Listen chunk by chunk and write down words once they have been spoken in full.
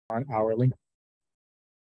on our link.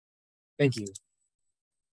 Thank you.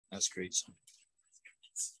 That's great.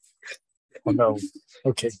 Oh no.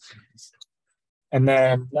 Okay. And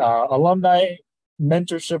then alumni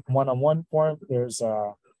mentorship one-on-one forum. This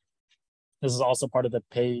is also part of the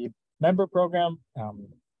paid member program.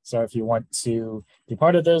 So if you want to be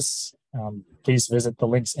part of this, please visit the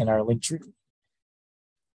links in our link tree.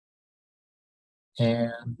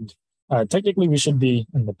 And technically, we should be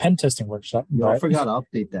in the pen testing workshop. I forgot to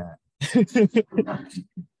update that.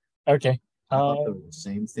 Okay. I thought they were the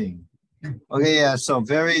same thing. Okay, yeah. So all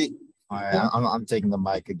right. I'm taking the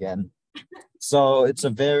mic again. So it's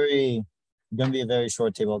going to be a very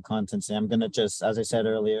short table of contents. And I'm going to just, as I said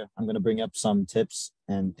earlier, I'm going to bring up some tips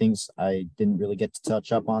and things I didn't really get to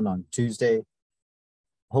touch up on Tuesday.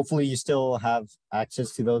 Hopefully you still have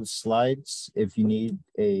access to those slides if you need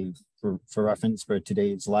for reference for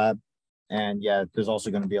today's lab. And yeah, there's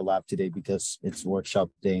also going to be a lab today because it's workshop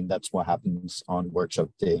day and that's what happens on workshop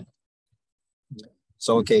day.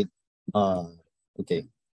 So, okay.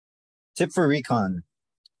 Tip for recon.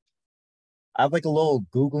 I have like a little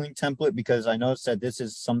Googling template because I noticed that this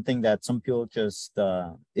is something that some people just,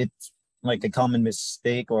 it's like a common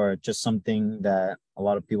mistake or just something that a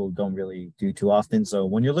lot of people don't really do too often. So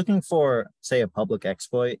when you're looking for, say, a public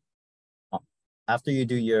exploit, after you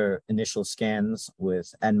do your initial scans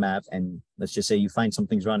with Nmap and let's just say you find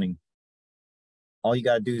something's running, all you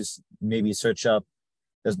got to do is maybe search up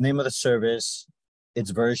the name of the service,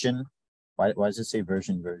 its version. Why does it say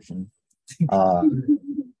version?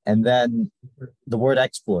 And then the word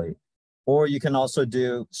exploit. Or you can also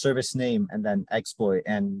do service name and then exploit,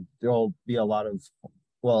 and there'll be a lot of,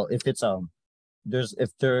 well, if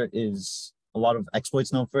there is a lot of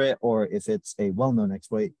exploits known for it, or if it's a well-known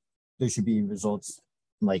exploit, there should be results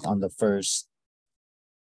like on the first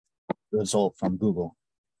result from Google.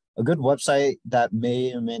 A good website that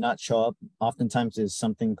may or may not show up oftentimes is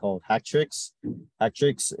something called Hacktricks.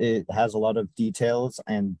 Hacktricks, it has a lot of details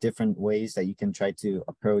and different ways that you can try to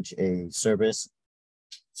approach a service.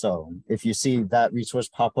 So if you see that resource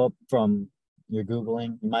pop up from your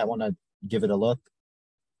Googling, you might want to give it a look.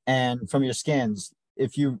 And from your scans,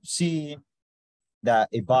 if you see that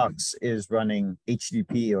a box is running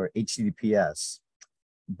HTTP or HTTPS,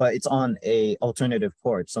 but it's on a alternative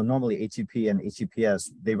port. So normally HTTP and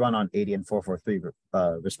HTTPS, they run on 80 and 443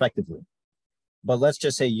 respectively. But let's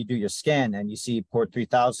just say you do your scan and you see port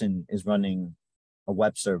 3000 is running a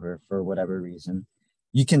web server for whatever reason.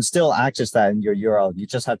 You can still access that in your URL. You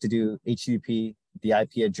just have to do HTTP, the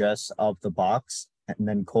IP address of the box, and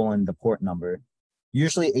then colon the port number.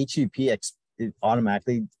 Usually HTTP it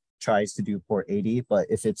automatically tries to do port 80, but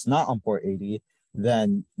if it's not on port 80,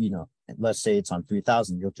 then, let's say it's on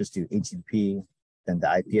 3000, you'll just do HTTP, then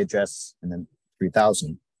the IP address, and then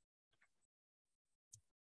 3000.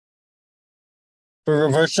 For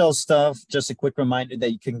reverse shell stuff, just a quick reminder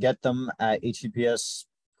that you can get them at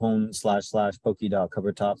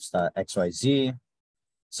https://pokey.covertops.xyz.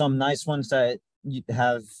 Some nice ones that you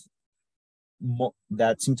have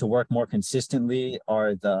that seem to work more consistently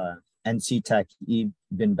are the NCTech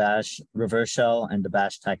bin bash reverse shell and the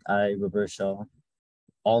bash tech I reverse shell.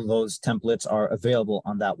 All those templates are available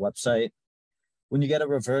on that website. When you get a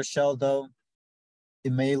reverse shell though,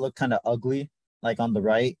 it may look kind of ugly, like on the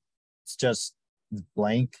right, it's just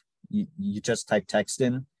blank. You just type text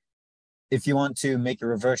in. If you want to make your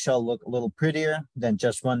reverse shell look a little prettier, then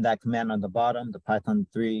just run that command on the bottom, the Python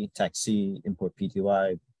 3, tech-c, import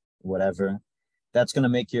pty, whatever. That's going to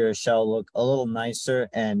make your shell look a little nicer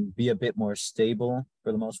and be a bit more stable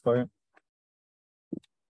for the most part.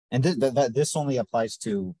 And this only applies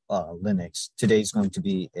to Linux. Today's going to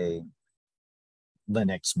be a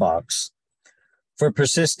Linux box. For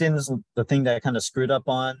persistence, the thing that I kind of screwed up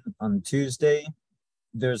on Tuesday,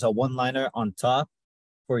 there's a one-liner on top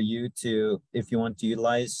for you to, if you want to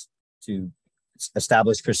utilize to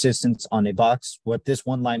establish persistence on a box. What this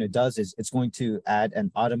one-liner does is it's going to add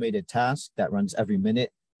an automated task that runs every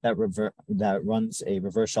minute that runs a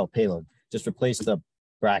reverse shell payload. Just replace the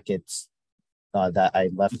brackets that I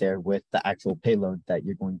left there with the actual payload that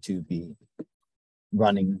you're going to be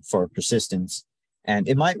running for persistence. And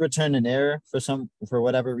it might return an error for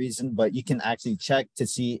whatever reason, but you can actually check to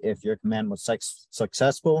see if your command was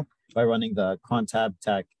successful by running the contab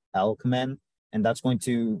tech L command. And that's going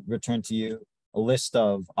to return to you a list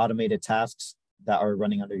of automated tasks that are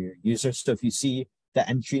running under your user. So if you see the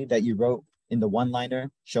entry that you wrote in the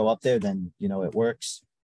one-liner show up there, then you know it works.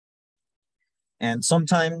 And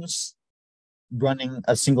sometimes running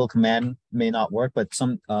a single command may not work, but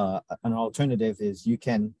an alternative is you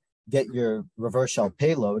can get your reverse shell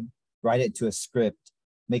payload, write it to a script,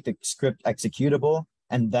 make the script executable,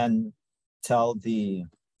 and then tell the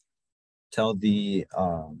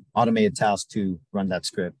automated task to run that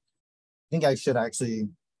script. I think I should actually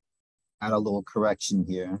add a little correction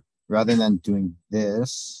here. Rather than doing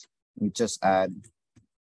this, we just add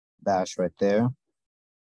bash right there.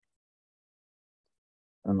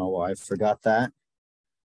 I don't know why I forgot that.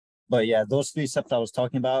 But yeah, those 3 steps I was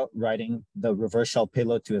talking about, writing the reverse shell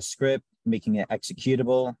payload to a script, making it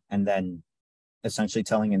executable, and then essentially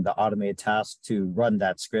telling in the automated task to run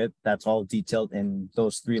that script. That's all detailed in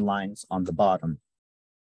those 3 lines on the bottom.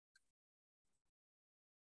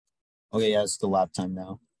 Okay, yeah, it's the lab time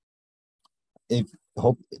now.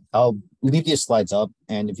 I'll leave these slides up,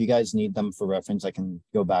 and if you guys need them for reference, I can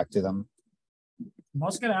go back to them. I'm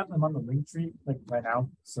also gonna add them on the link tree like right now.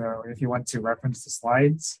 So if you want to reference the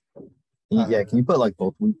slides. Yeah, can you put like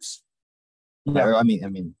both weeks? Yeah. Or, I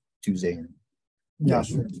mean Tuesday. Yeah,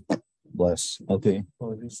 sure. Bless. Okay.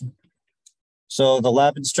 Apologies. So the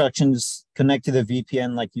lab instructions connect to the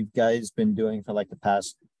VPN like you guys been doing for like the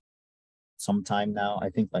past some time now. I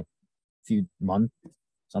think like a few months,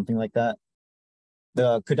 something like that.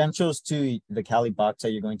 The credentials to the Kali box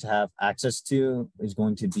that you're going to have access to is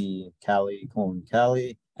going to be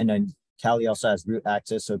Kali:Kali, and then Kali also has root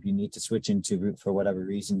access. So if you need to switch into root for whatever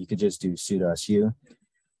reason, you could just do sudo su.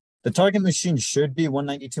 The target machine should be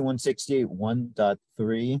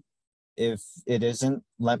 192.168.1.3. If it isn't,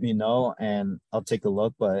 let me know and I'll take a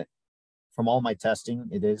look. But from all my testing,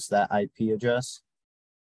 it is that IP address.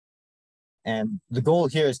 And the goal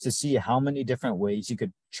here is to see how many different ways you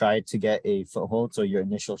could try to get a foothold, so your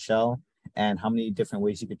initial shell, and how many different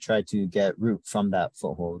ways you could try to get root from that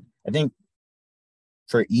foothold. I think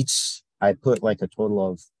for each, I put like a total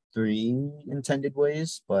of 3 intended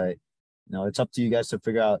ways, but it's up to you guys to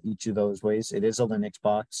figure out each of those ways. It is a Linux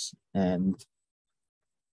box, and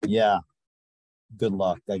yeah, good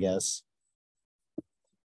luck, I guess.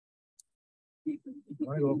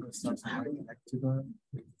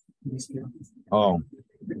 Oh.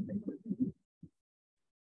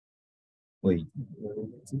 Wait.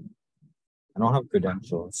 I don't have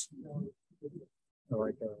credentials.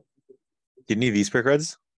 Do you need vSphere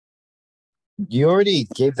creds? You already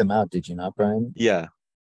gave them out, did you not, Brian? Yeah.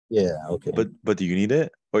 Yeah, okay. But do you need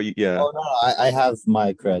it? Or yeah. Oh no, I have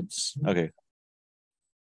my creds. Okay.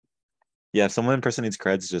 Yeah, if someone in person needs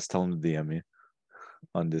creds, just tell them to DM me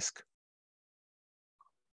on Disc.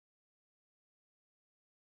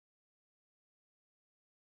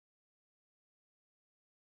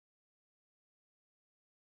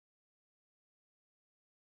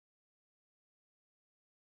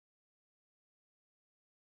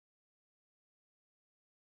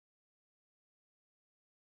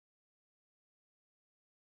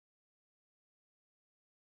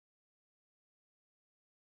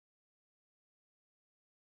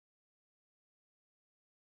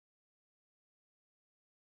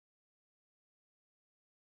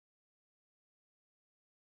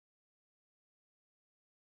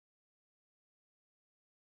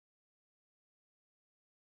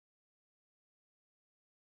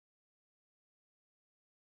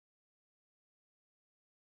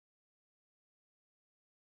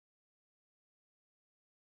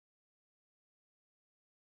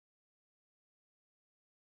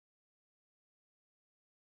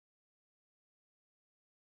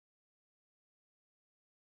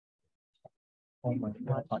 Okay.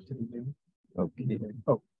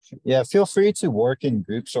 Oh, yeah, feel free to work in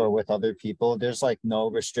groups or with other people. There's like no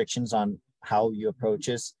restrictions on how you approach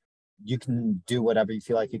this. You can do whatever you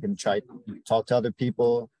feel like. You can try to talk to other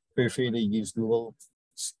people. Feel free to use Google.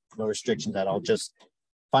 No restrictions at all. Just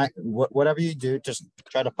find whatever you do, just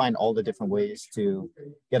try to find all the different ways to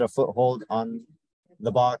get a foothold on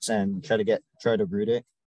the box and try to root it.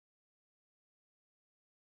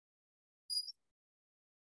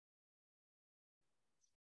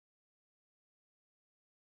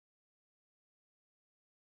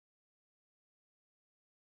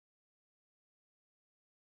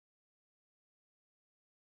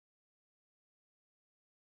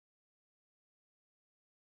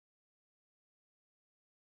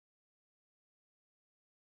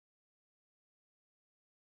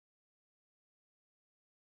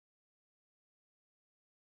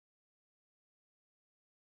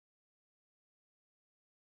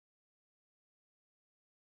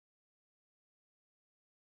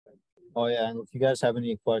 Oh yeah, and if you guys have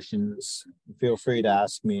any questions, feel free to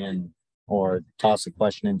ask me or toss a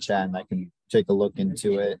question in chat and I can take a look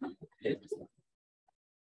into it.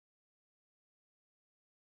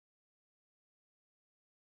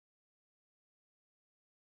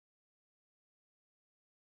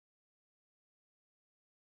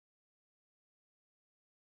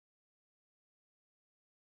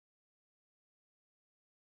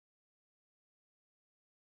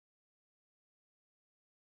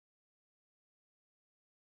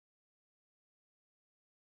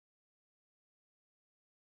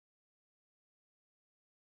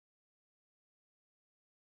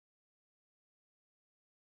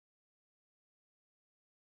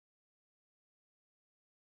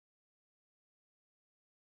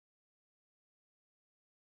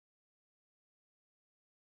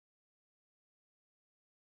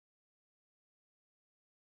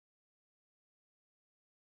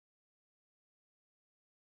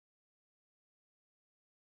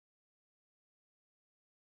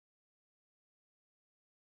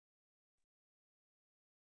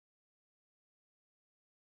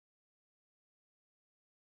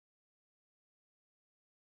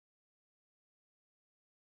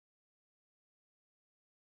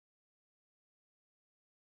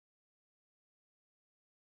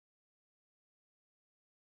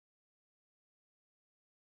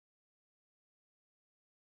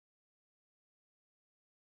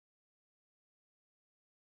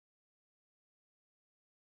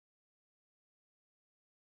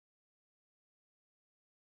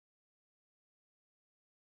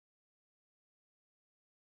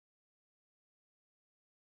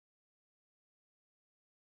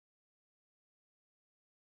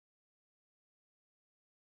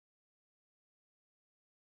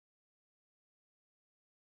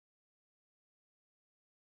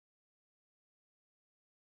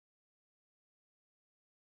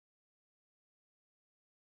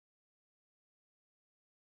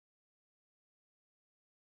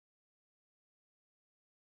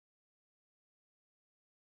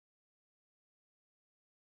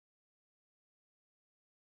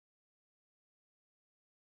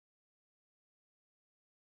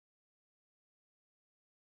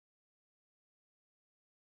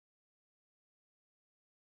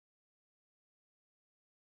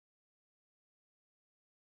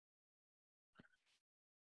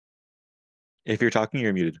 If you're talking,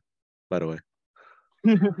 you're muted, by the way.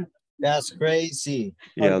 That's crazy.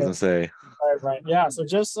 Yeah, I was Okay. gonna say. Right. Yeah. So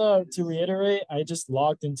just to reiterate, I just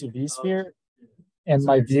logged into vSphere, and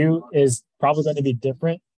my view is probably going to be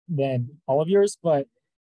different than all of yours. But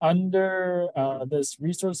under this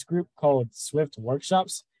resource group called Swift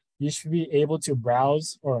Workshops, you should be able to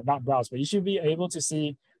browse, or not browse, but you should be able to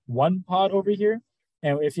see one pod over here.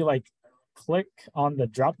 And if you like click on the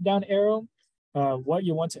drop down arrow, what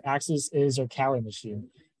you want to access is your Kali machine.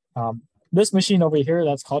 This machine over here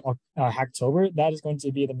that's called Hacktober, that is going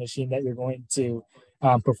to be the machine that you're going to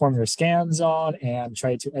perform your scans on and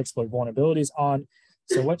try to exploit vulnerabilities on.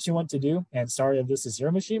 So what you want to do, and sorry if this is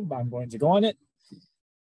your machine, but I'm going to go on it.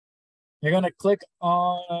 You're going to click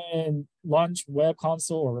on launch web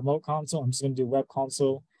console or remote console. I'm just going to do web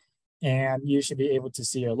console, and you should be able to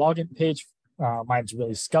see your login page. Mine's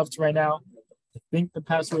really scuffed right now. I think the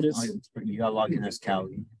password is... You got to log in as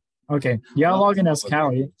Kali. Okay, you got to log in as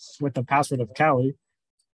Kali with the password of Kali.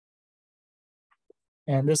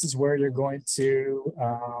 And this is where you're going to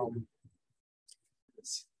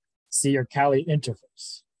see your Kali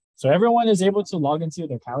interface. So everyone is able to log into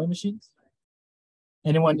their Kali machines.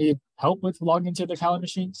 Anyone need help with logging into their Kali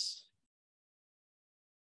machines?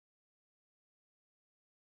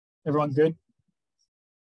 Everyone good?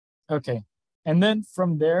 Okay. And then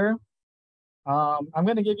from there, I'm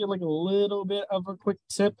going to give you like a little bit of a quick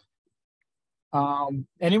tip.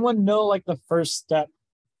 Anyone know like the first step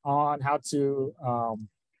on how to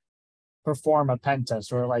perform a pen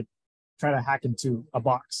test or like try to hack into a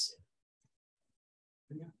box?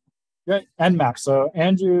 Good. Nmap. So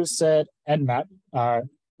Andrew said Nmap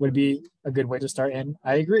would be a good way to start, and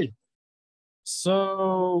I agree.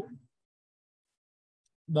 So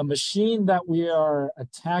the machine that we are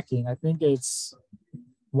attacking, I think it's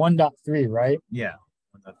 1.3, right? Yeah,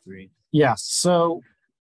 1.3. Yeah. So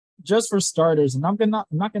just for starters, and I'm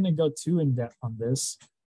not gonna go too in depth on this.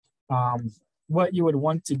 What you would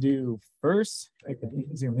want to do first, I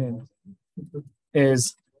can zoom in,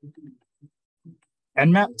 is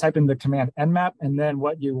nmap, type in the command nmap, and then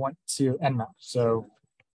what you want to nmap. So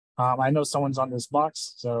I know someone's on this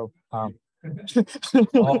box, so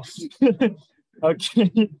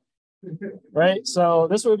okay. Right, so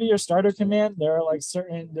this would be your starter command. There are like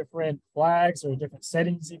certain different flags or different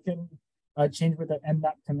settings you can change with the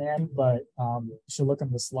nmap command, but you should look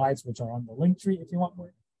on the slides, which are on the link tree if you want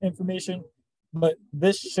more information. But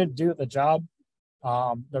this should do the job.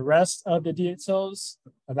 The rest of the details,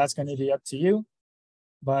 that's going to be up to you.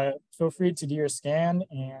 But feel free to do your scan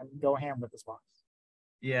and go ham with this box.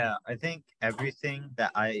 Yeah, I think everything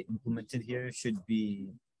that I implemented here should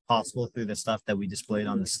be possible through the stuff that we displayed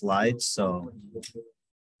on the slides. So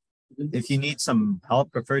if you need some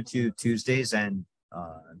help, refer to Tuesdays and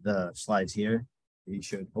the slides here. We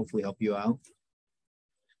should hopefully help you out.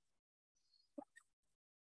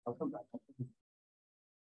 I'll come back.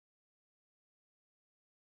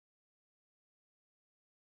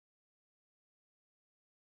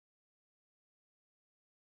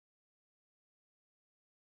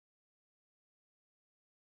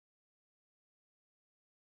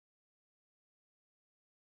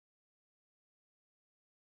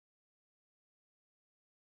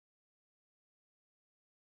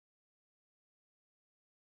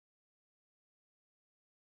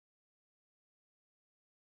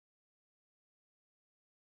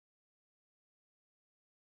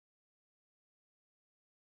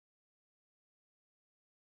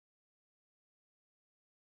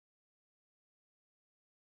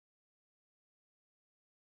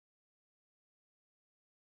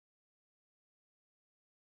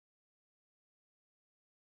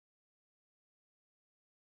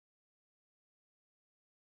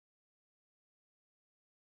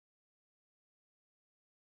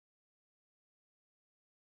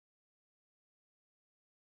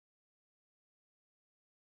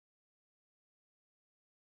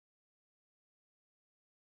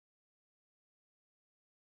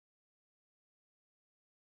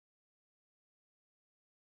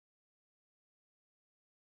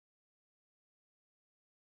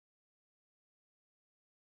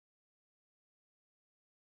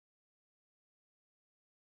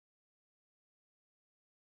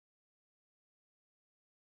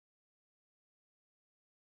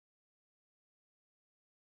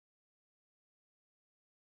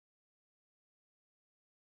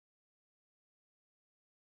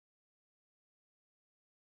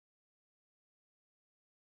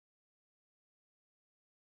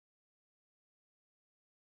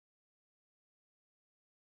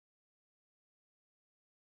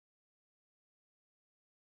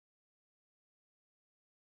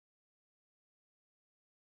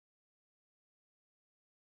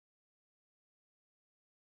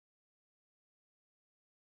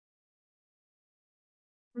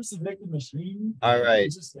 versus victim machine. All right.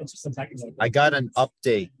 It's just attacking. I got an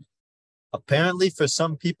update. Apparently, for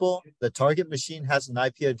some people, the target machine has an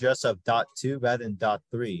IP address of .2 rather than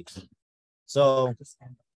 .3. So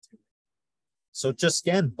just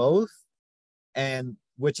scan both, and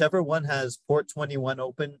whichever one has port 21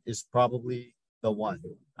 open is probably the one.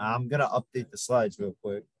 I'm gonna update the slides real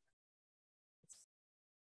quick.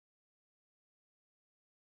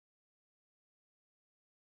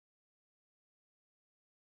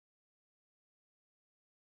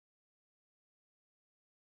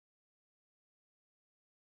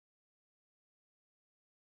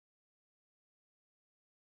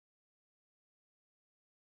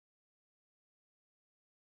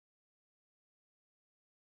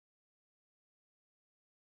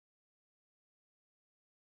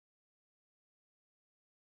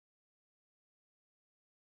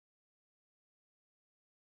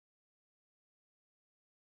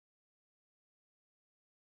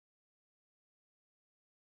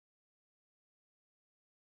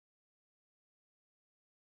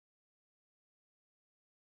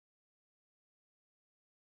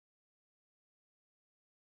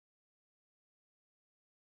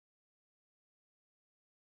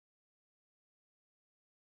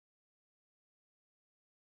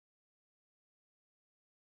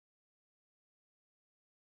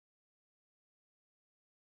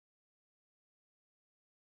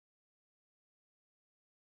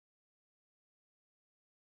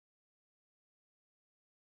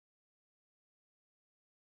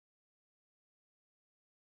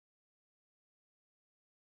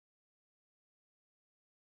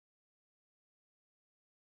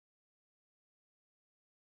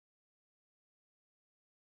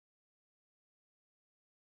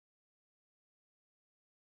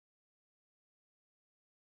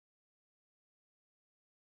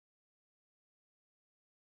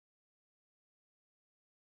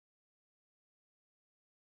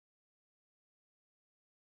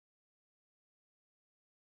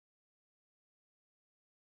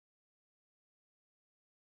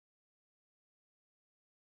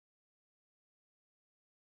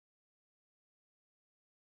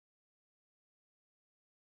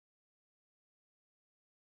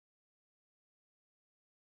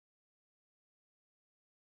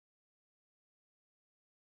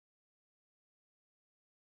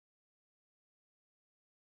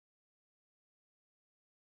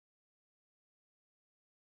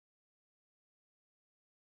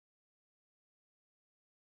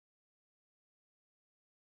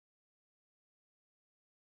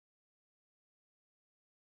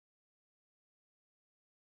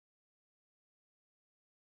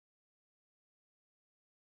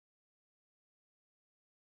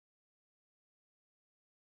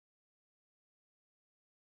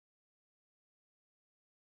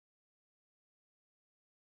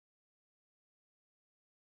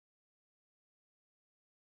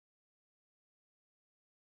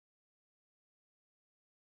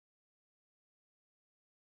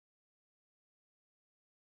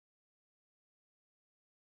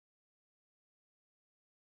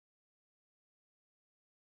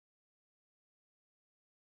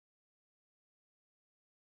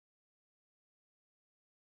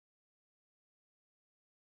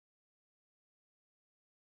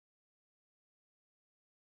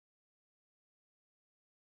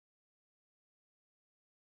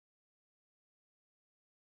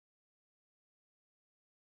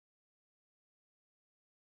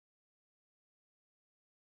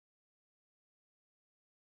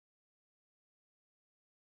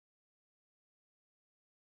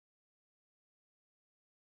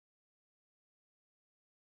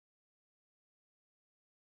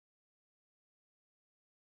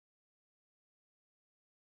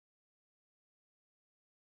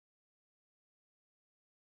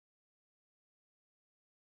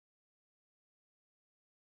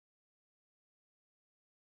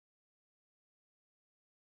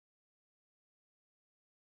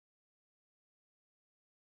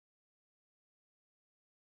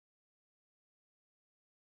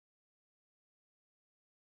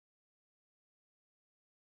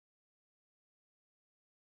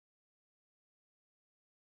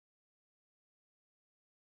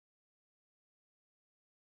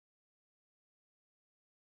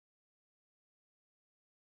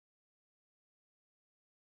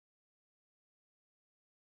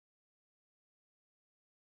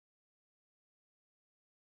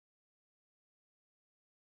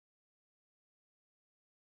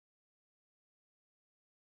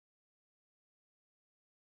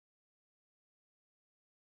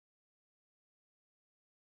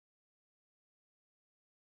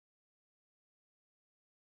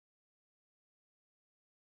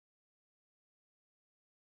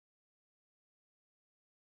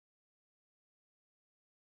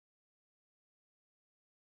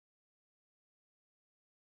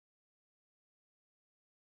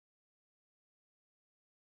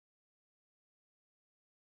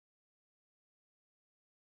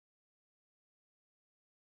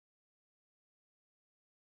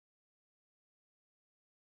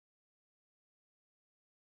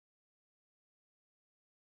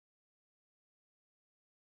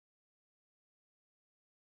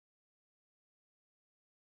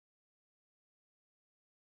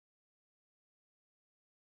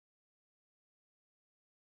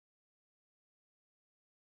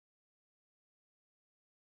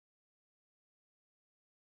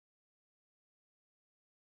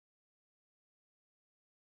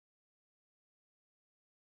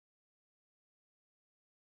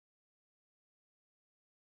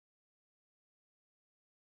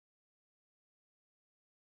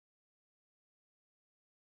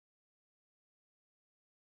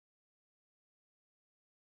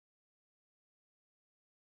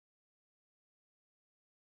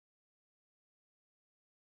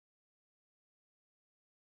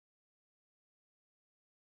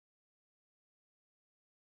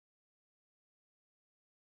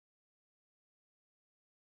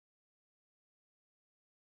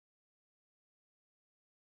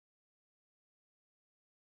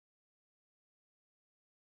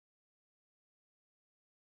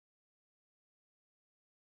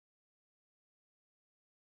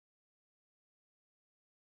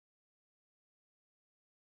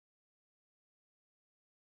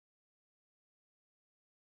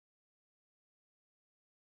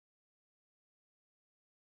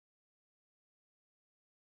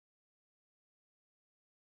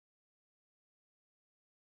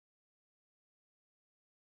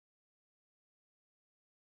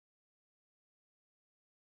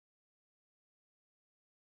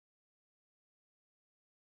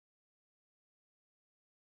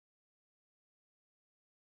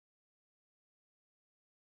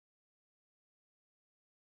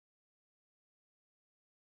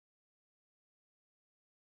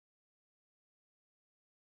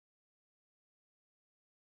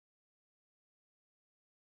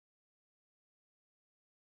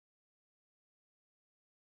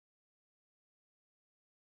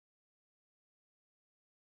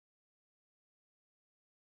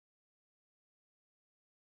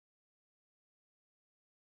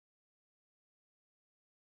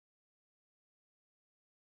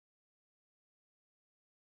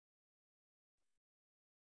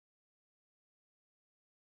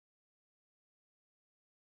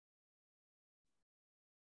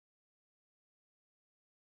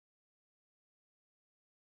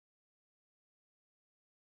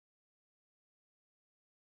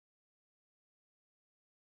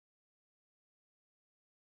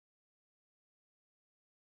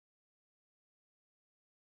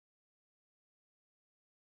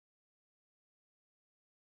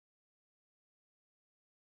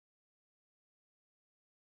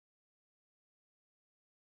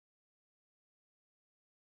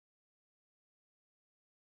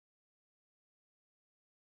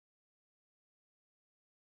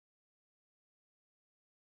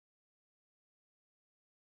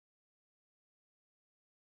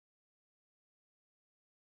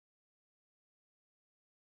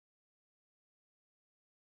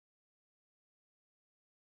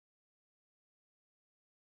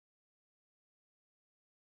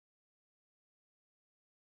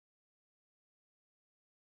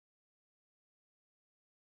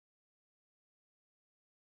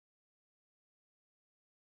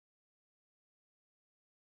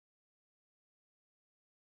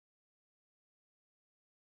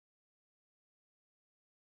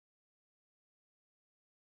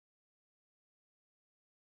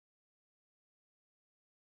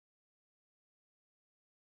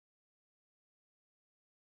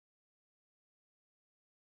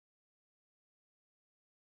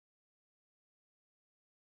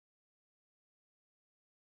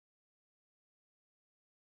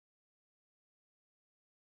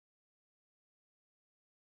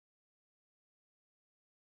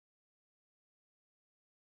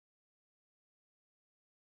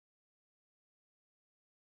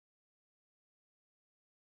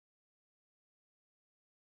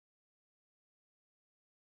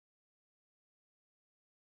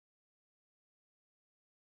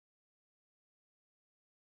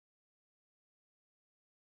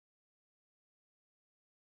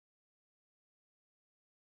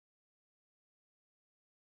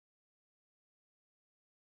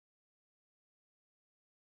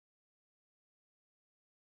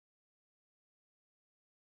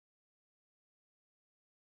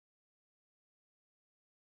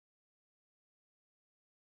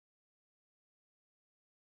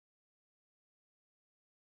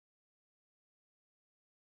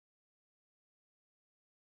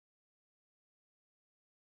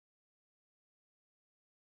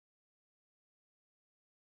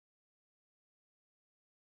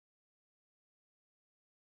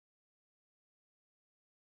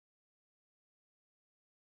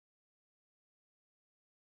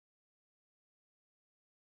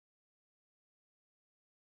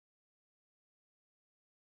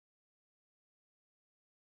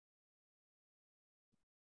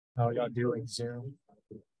 How y'all doing Zoom?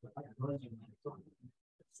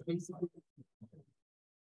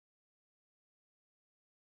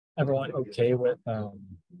 Everyone okay with the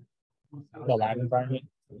lab environment?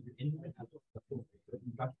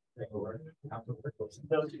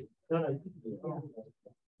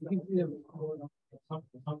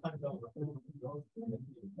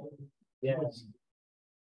 Yes.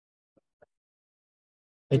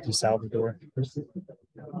 Thank you, Salvador.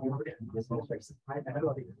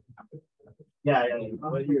 Yeah, yeah.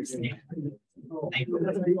 What you're saying.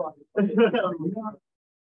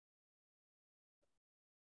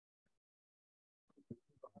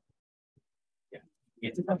 You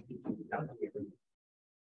have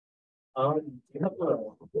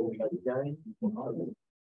a guy.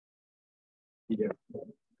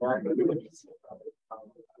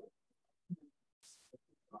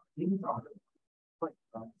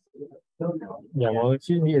 Yeah, well, if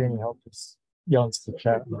you need any help, just yell into the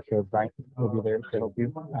chat. I'm sure Brian will be there to help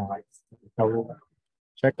you. I will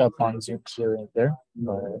check up on Zoom here and there,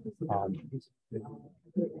 but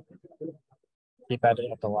keep at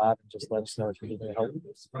it at the lab and just let us know if you need any help.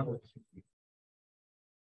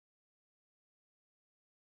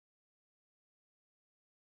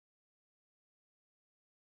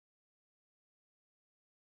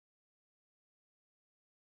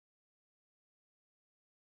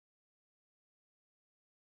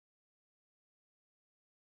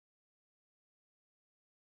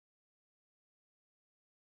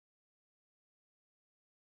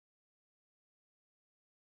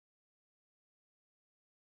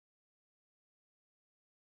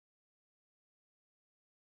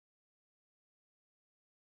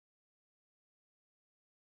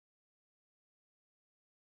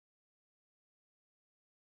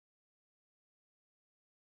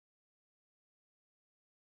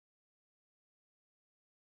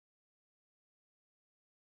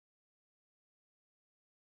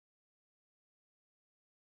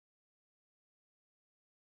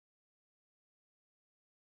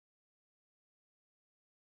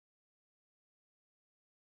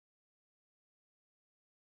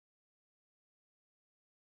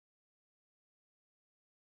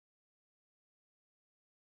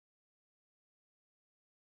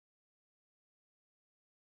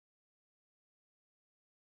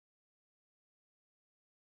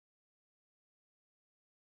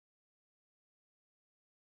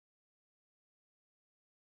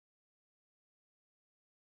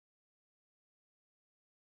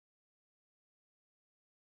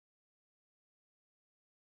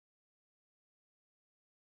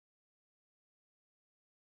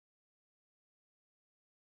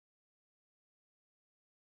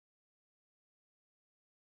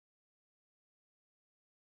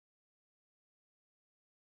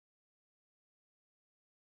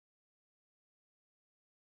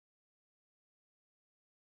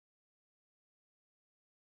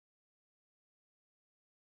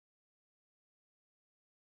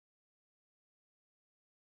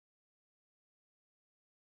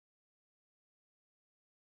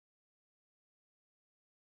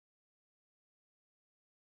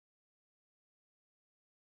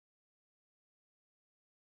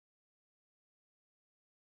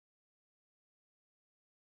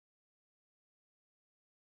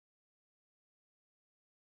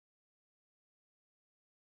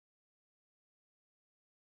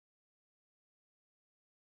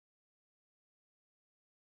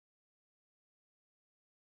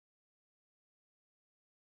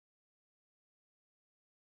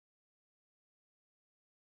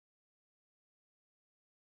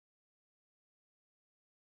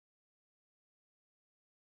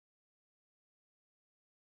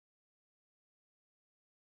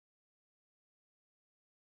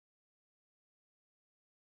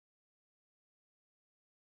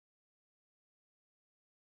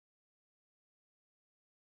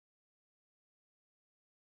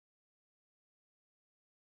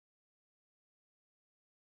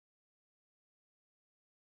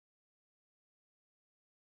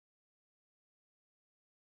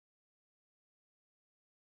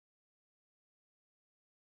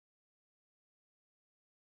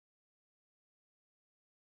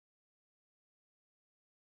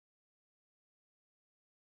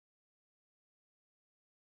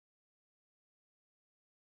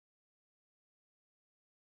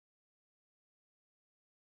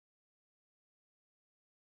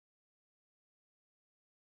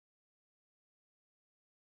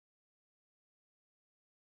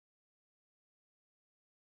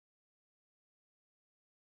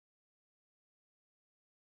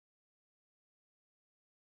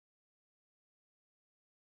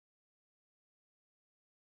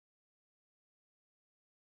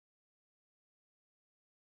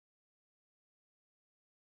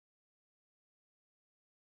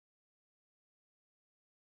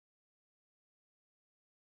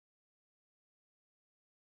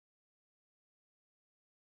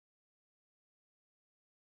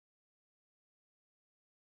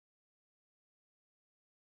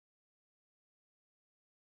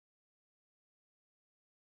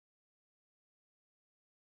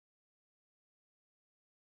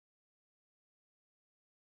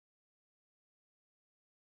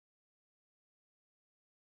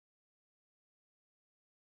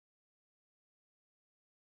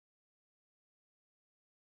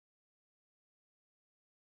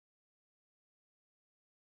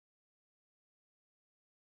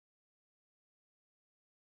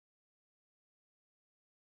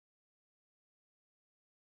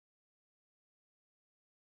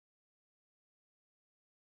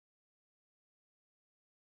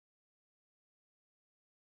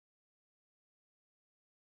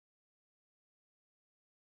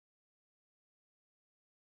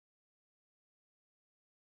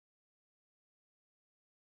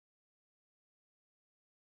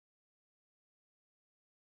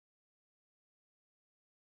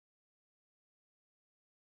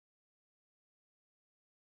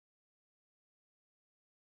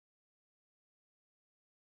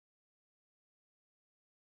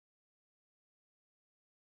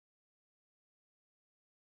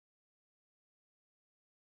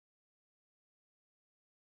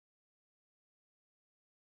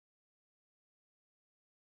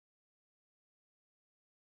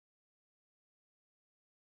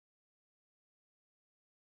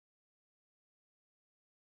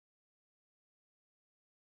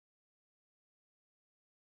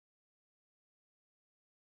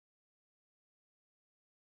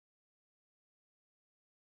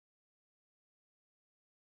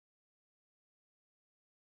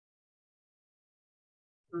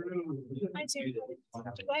 Hi, too. Do you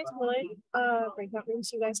guys want breakout rooms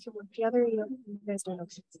so you guys can work together? You guys don't know.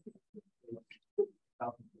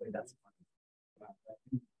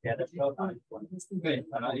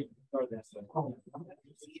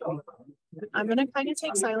 I'm gonna kind of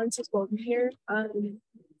take silence as well here.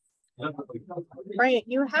 Brian,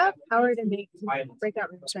 you have power to make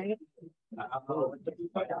breakout rooms, right?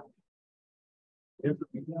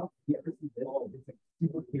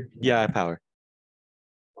 Yeah, I have power.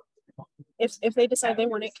 If they decide they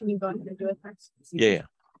want it, can you go ahead and do it first? Yeah.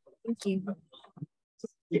 Thank you.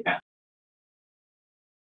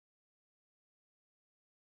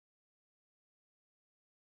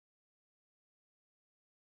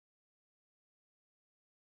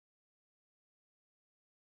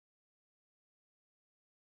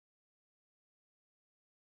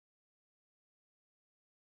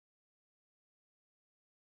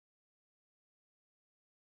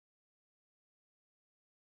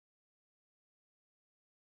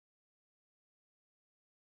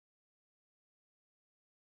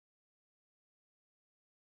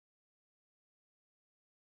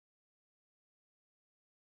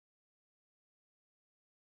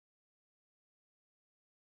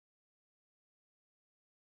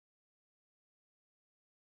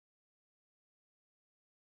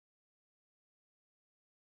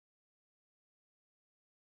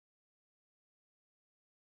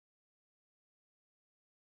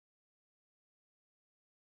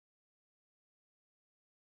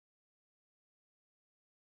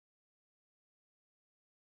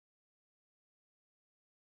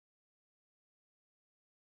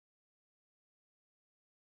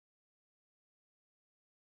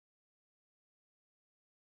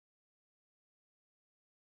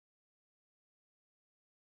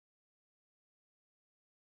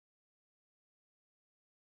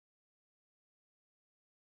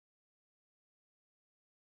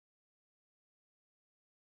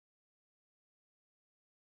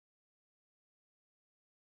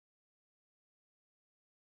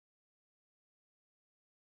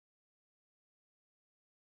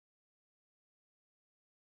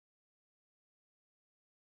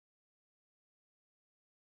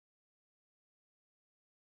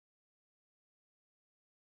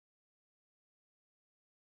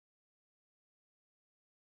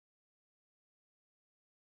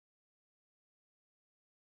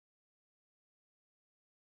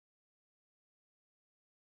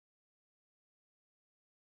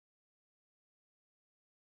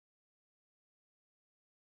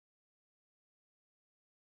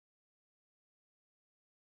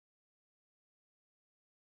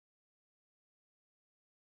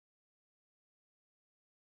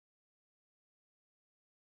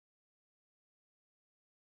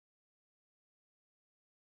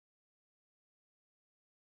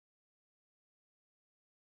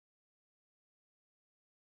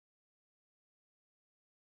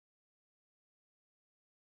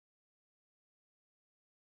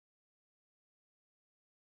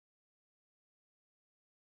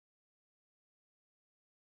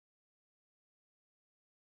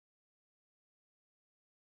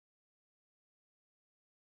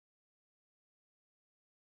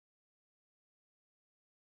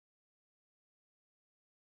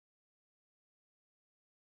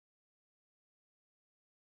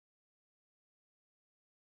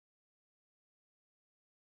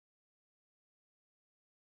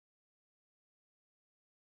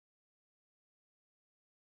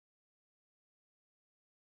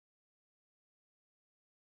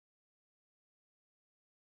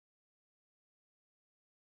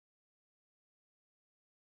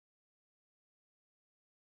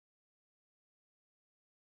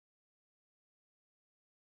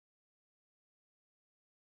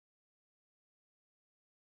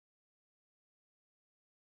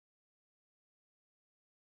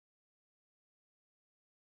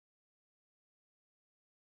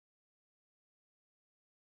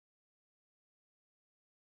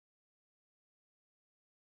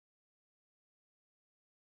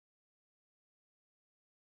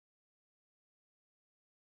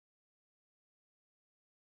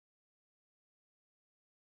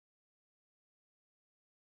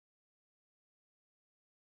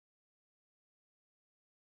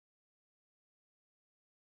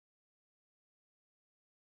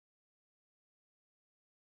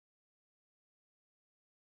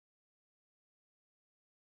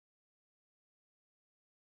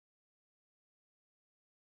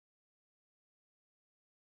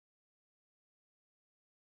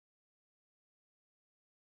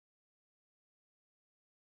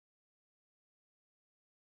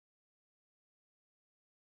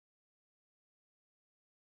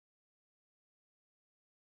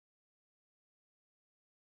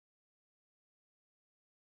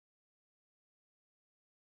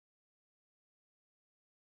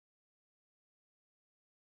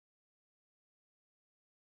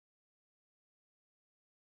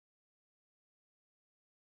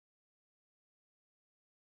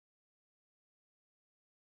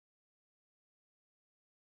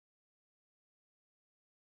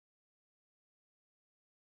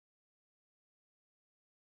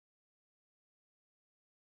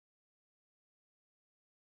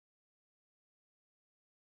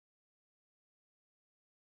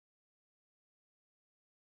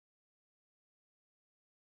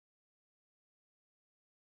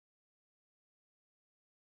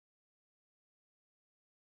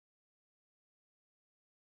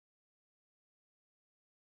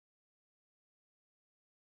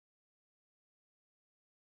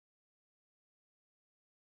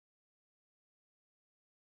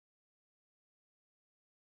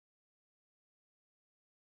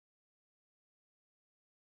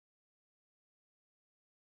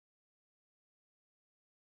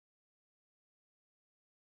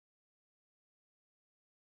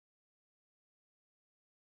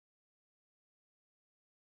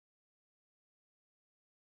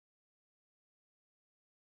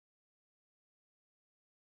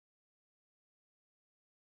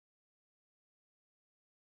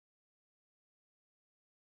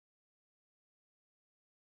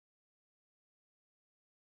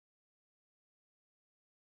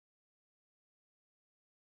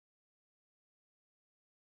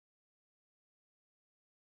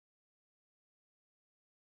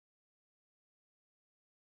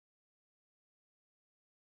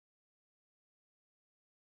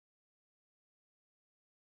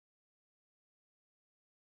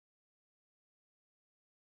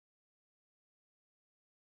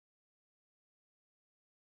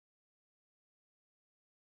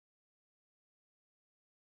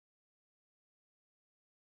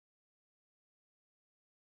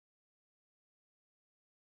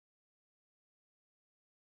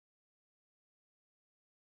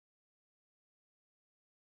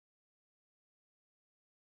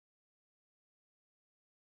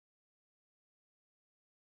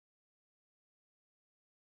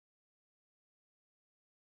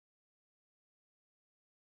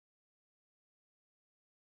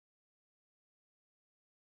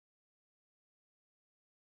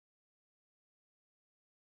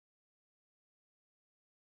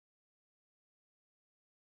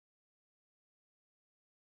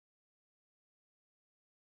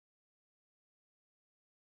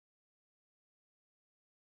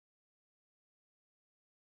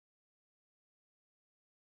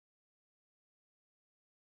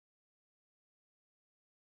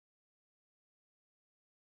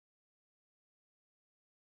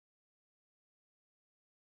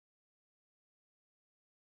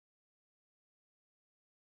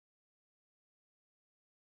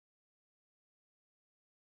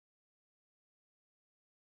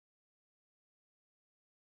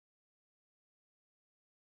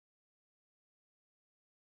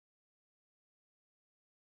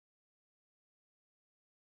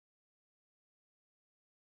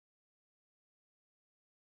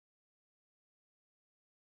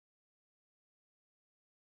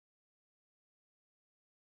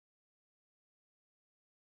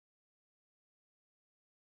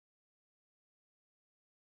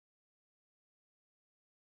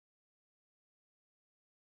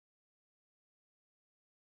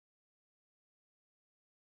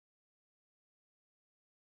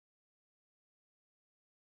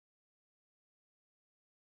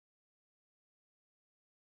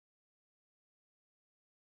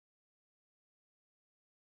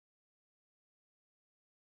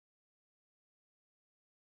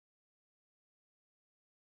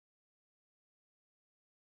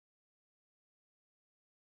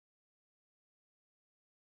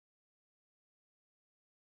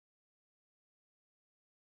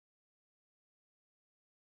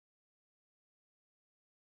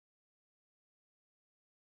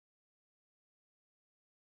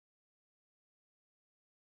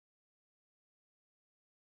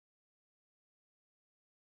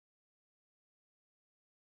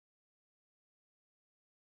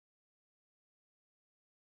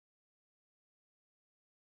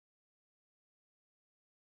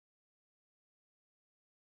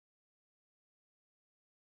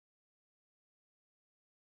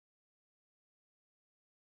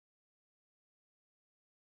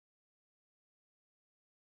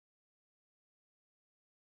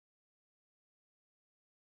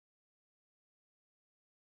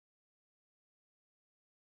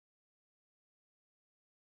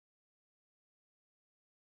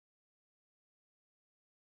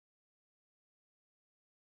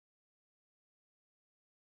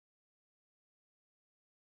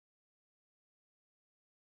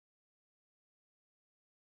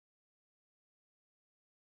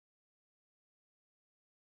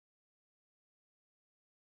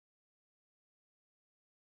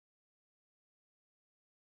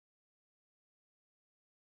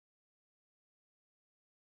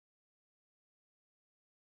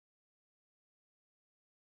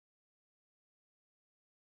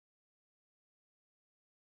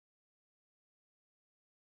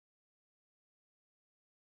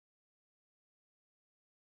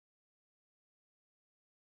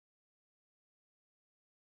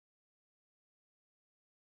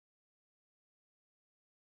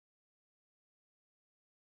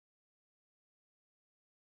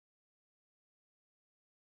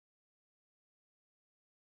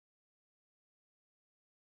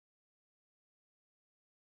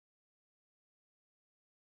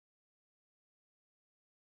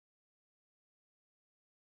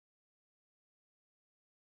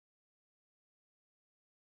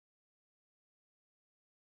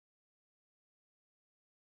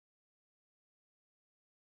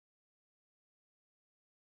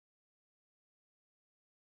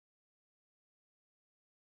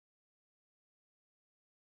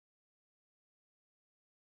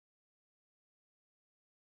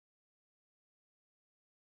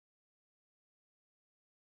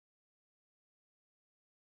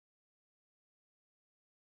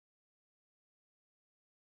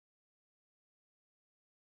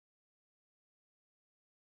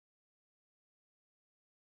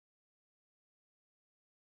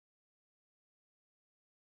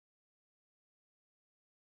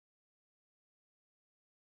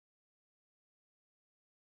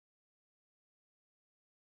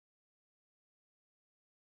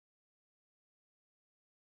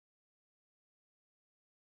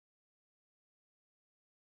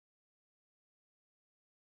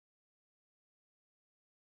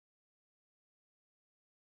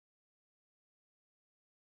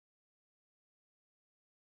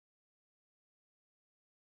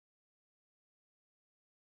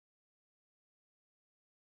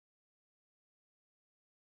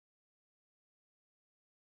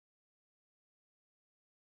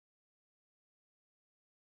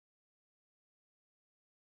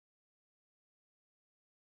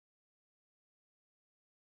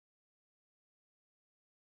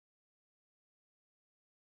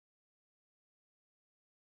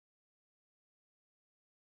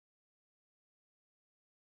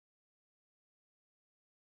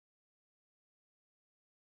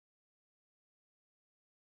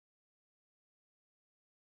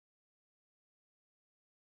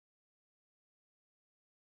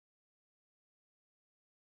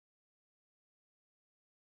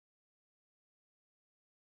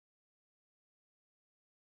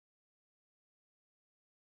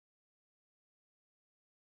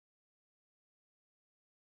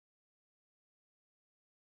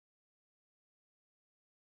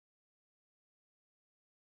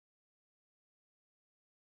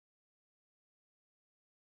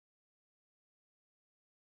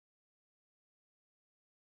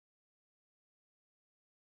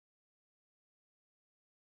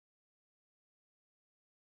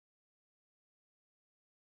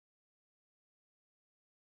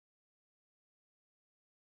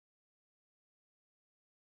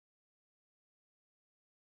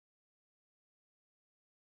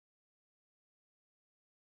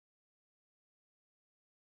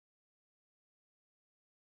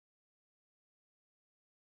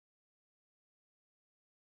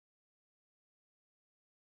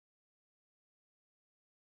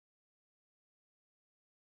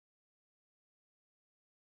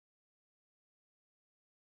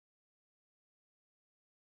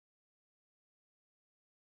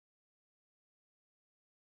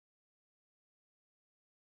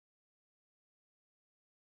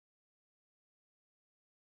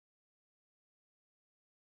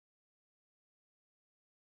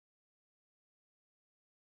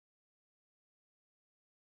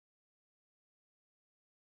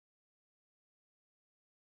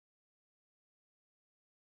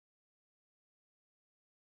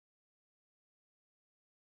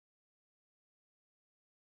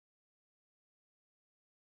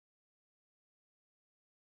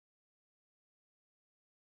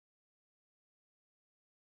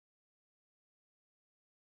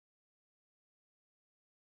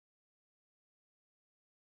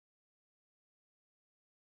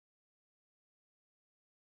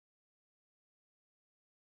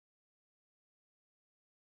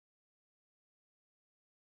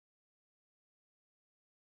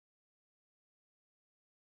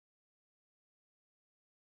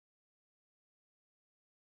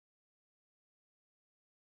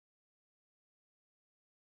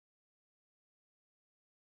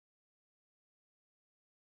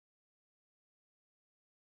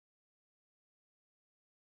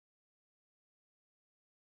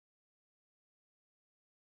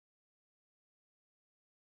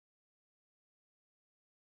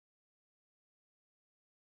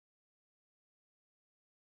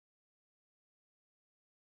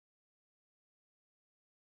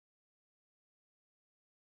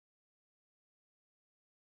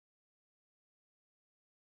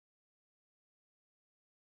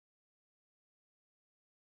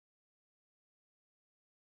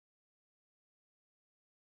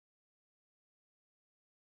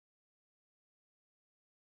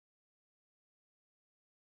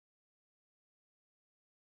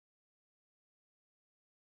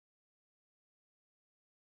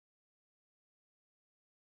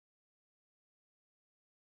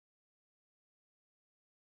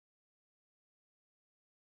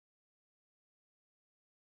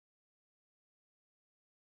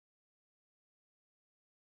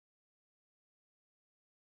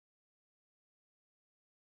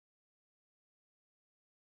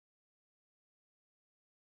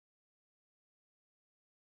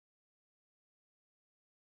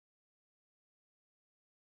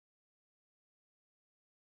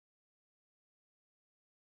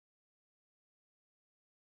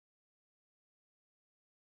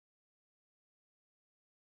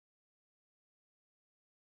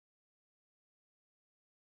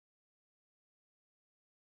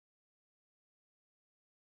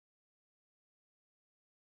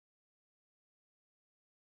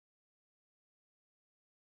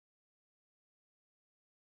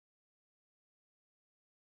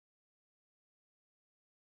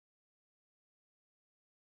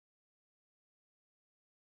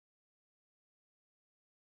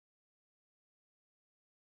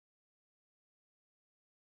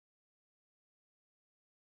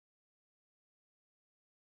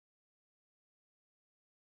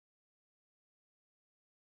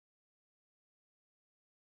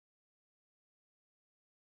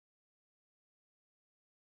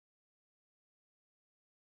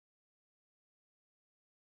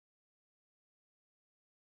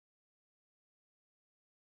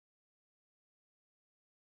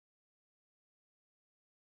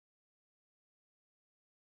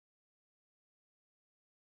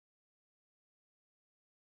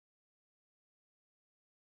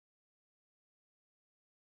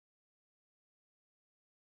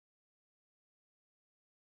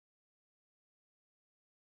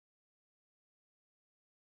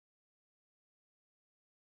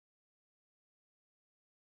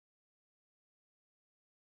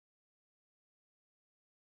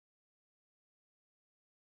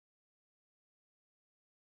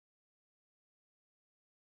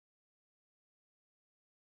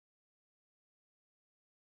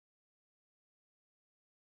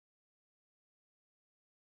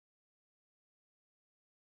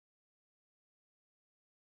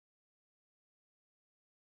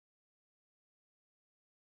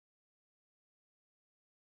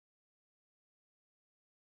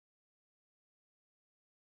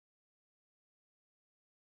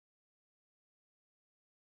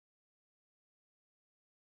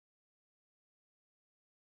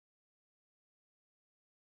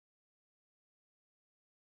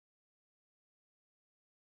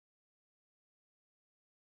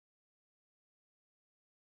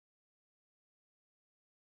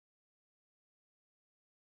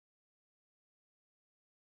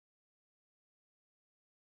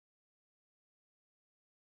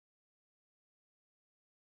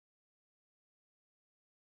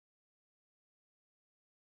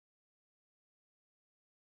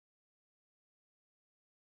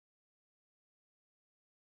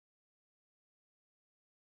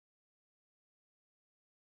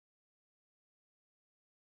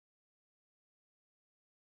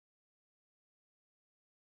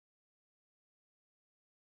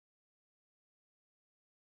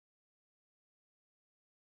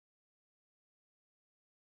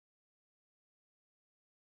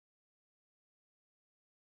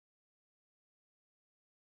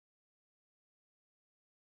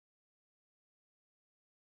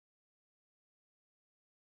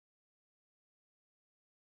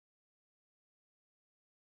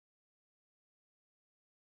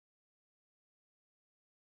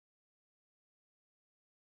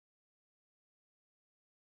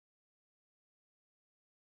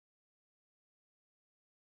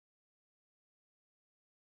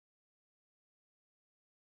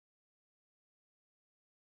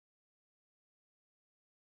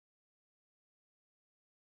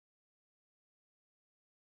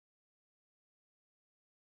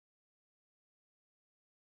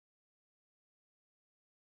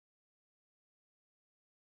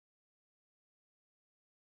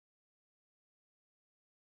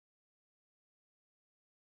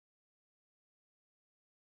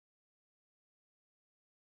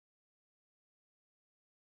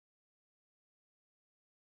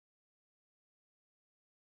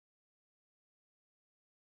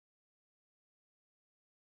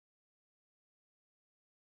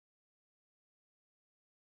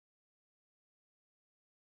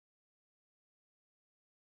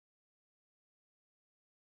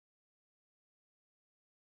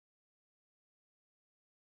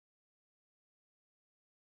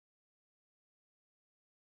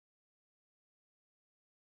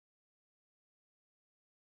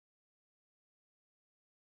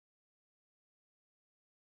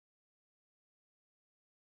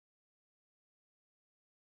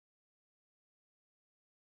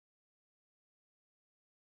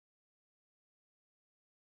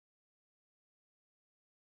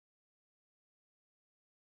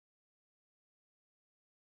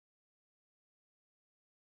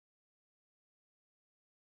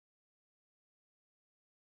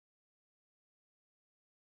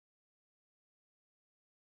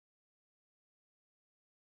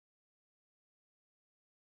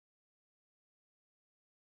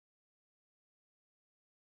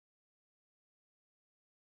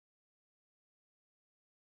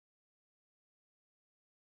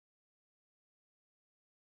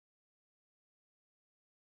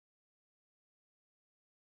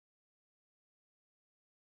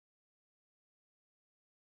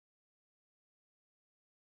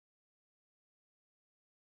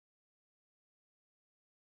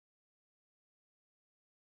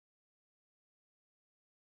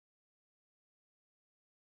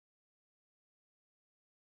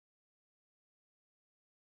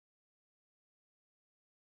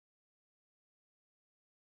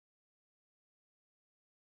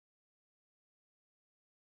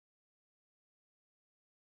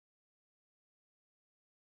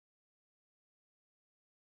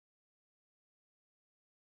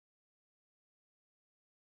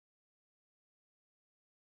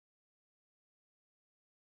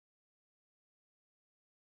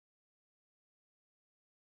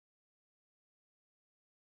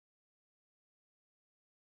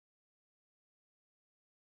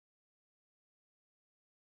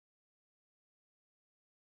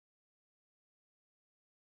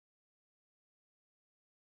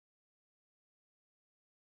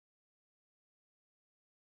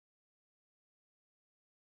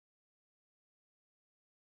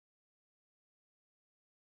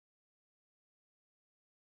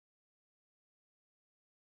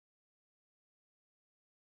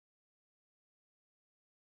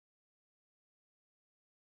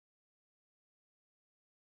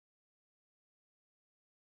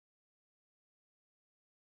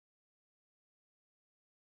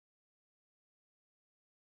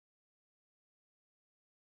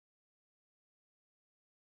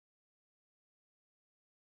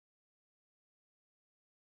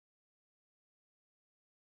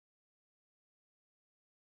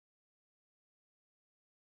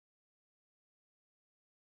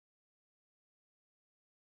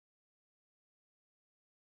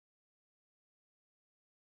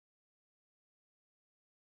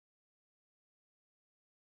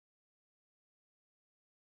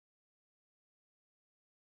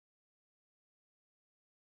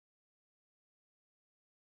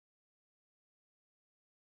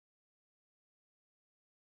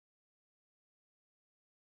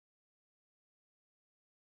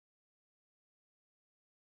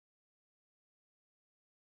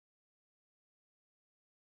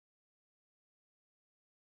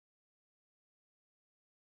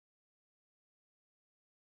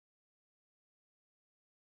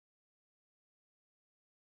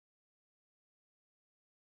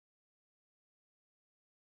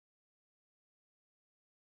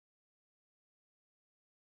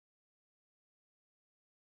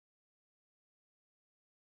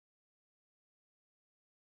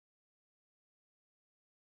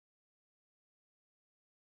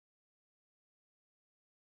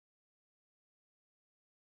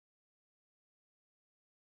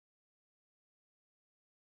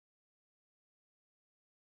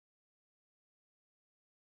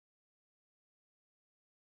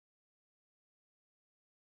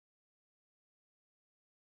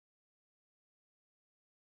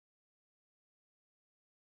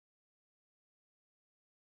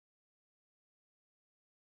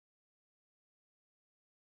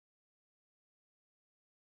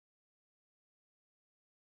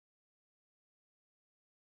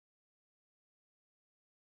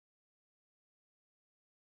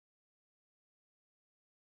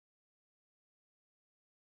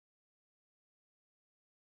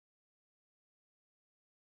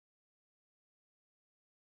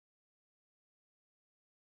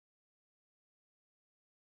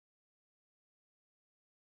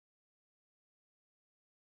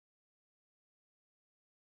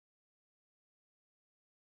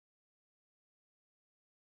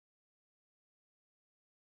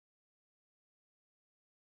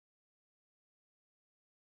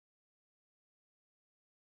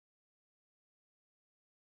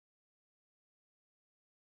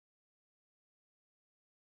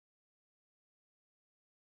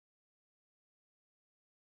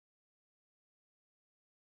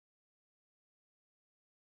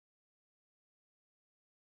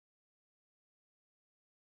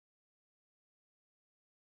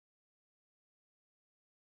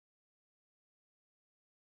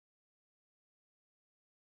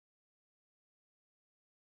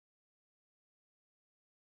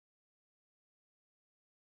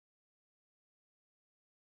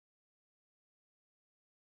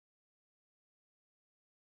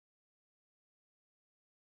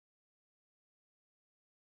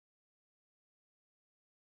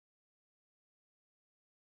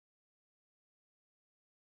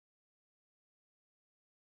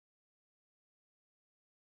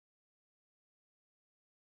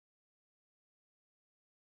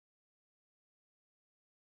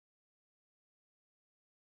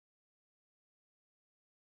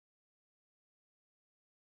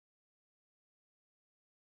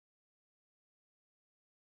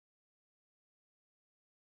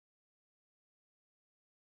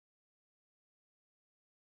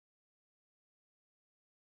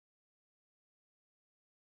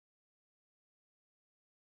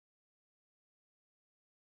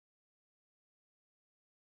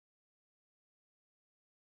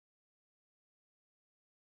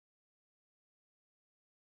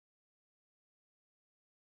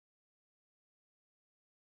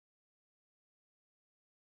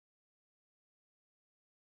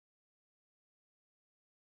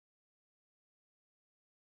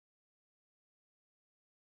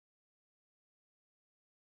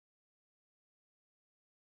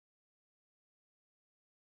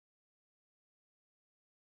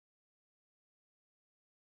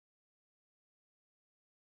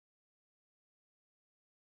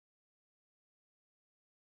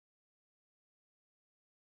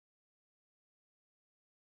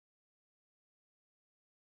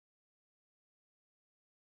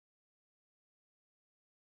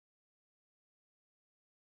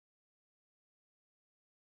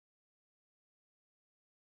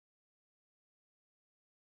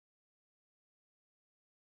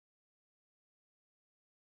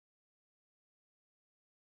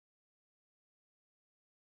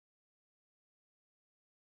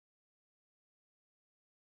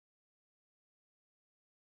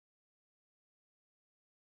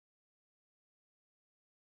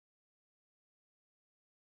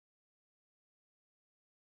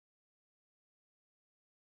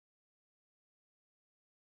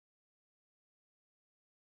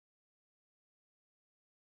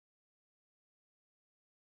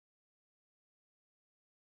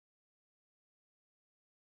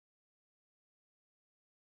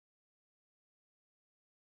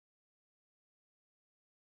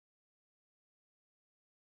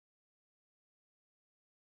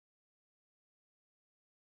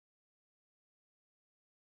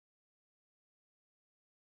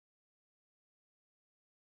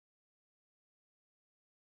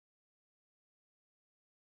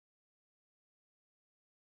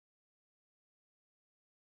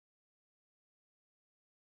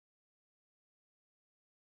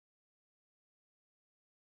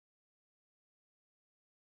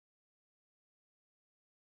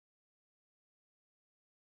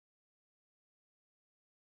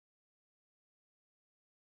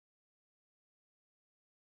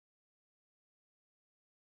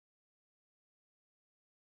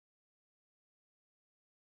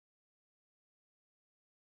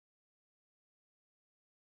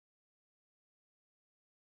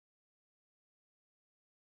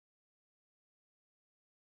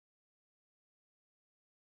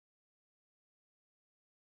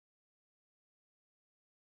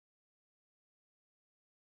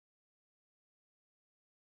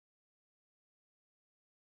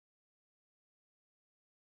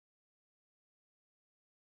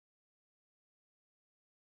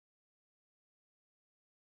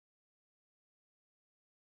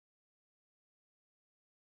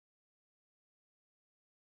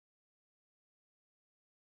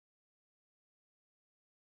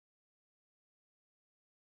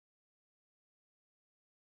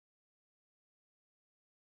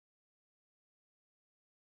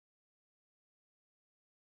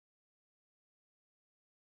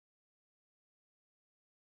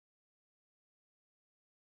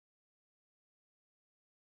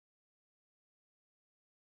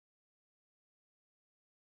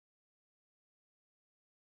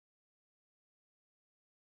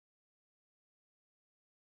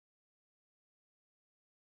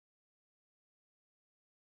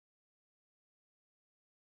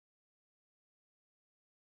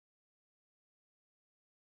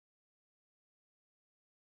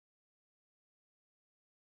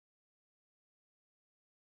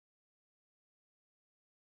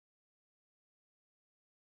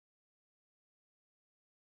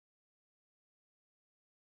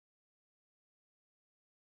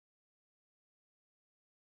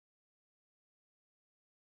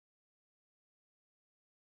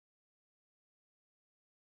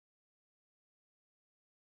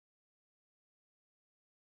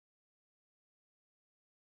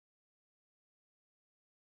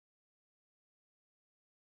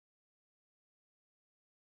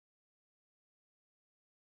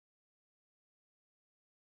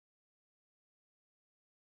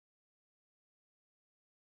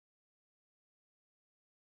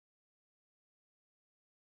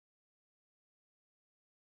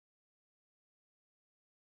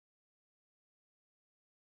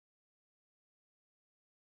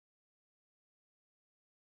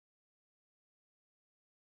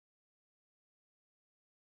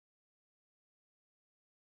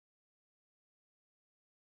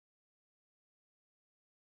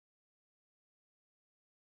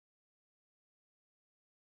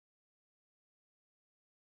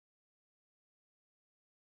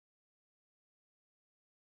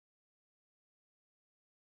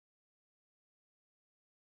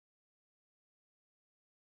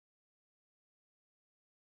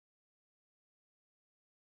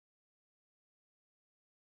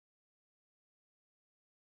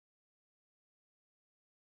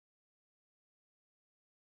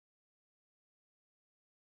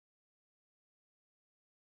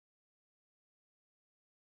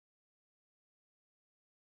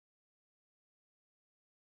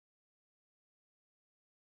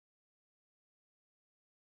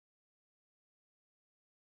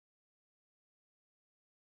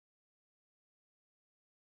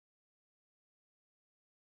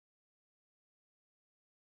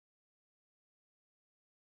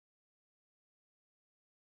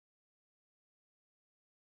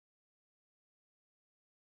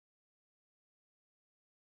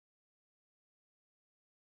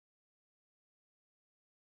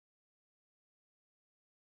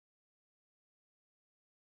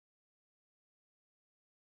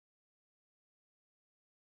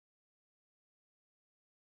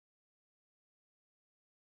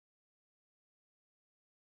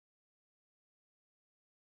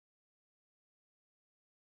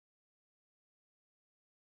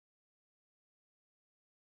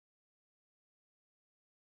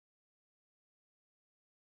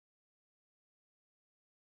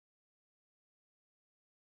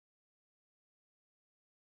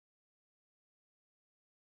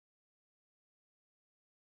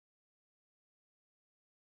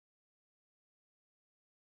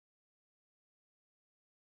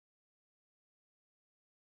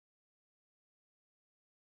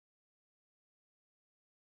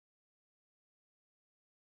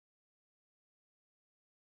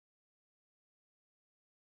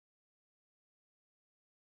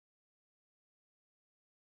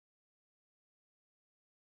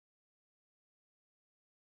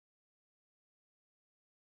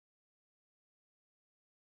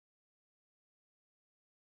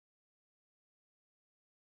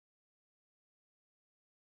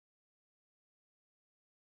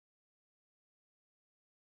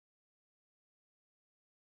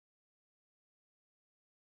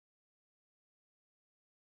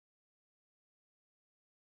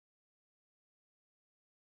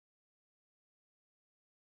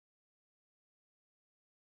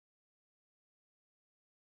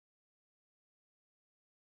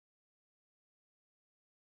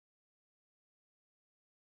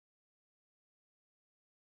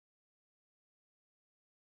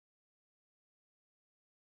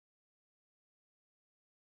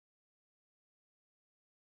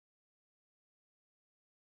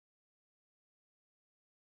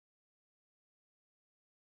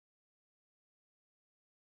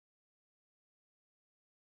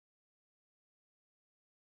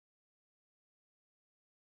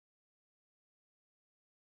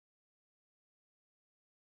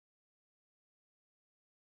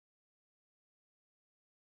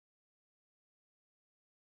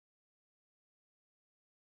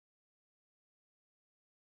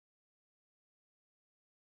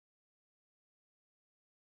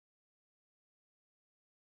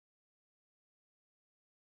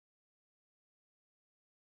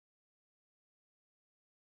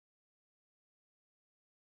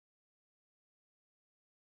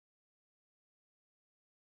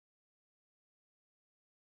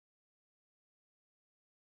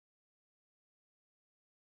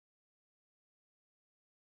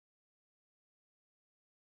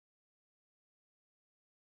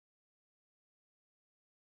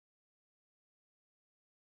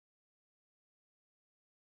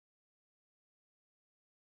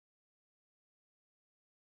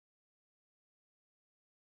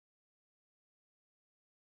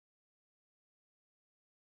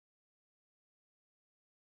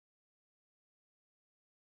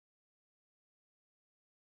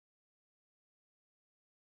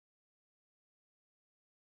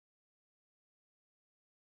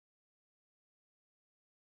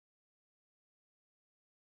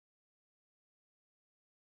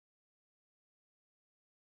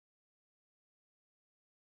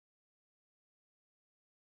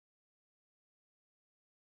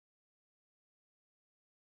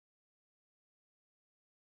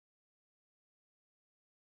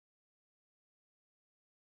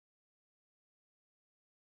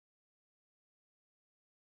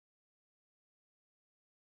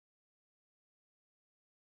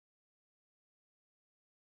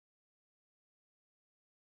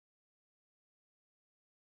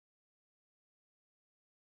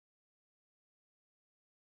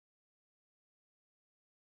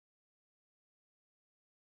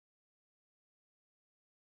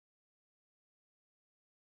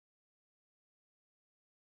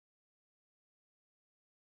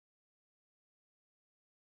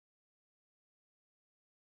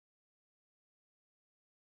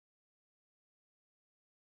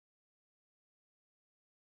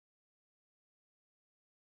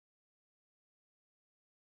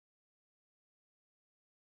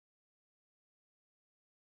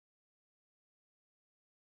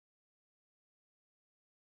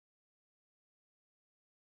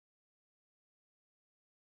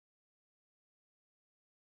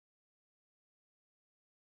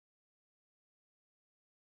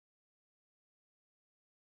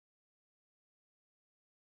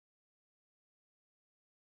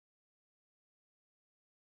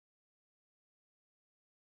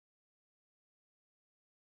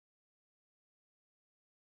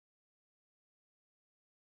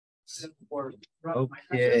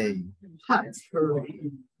 Okay.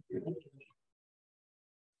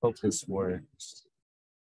 Hope this works.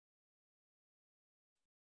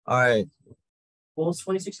 All right.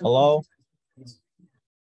 Hello.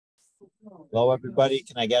 Hello, everybody.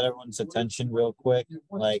 Can I get everyone's attention real quick?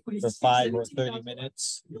 Like for 5 or 30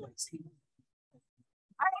 minutes? All right,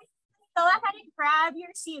 go ahead and grab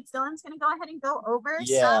your seats. Dylan's gonna go ahead and go over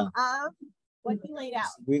some of what he laid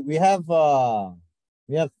out. We have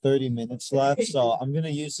 30 minutes left, so I'm gonna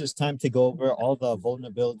use this time to go over all the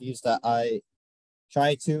vulnerabilities that I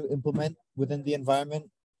try to implement within the environment.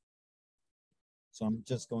 So I'm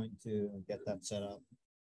just going to get that set up.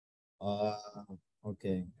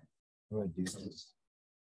 Okay. How do I do this?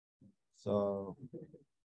 So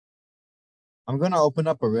I'm gonna open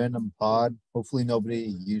up a random pod. Hopefully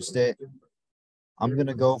nobody used it. I'm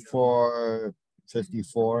gonna go for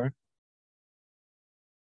 54.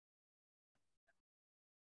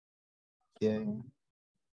 Okay.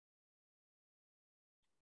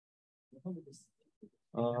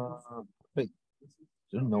 Wait,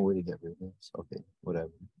 there's no way to get rid of this. Okay, whatever.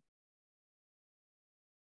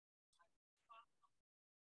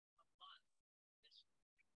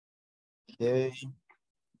 Okay.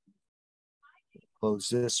 Close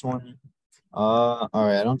this one. All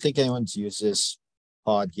right. I don't think anyone's used this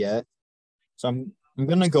pod yet. So I'm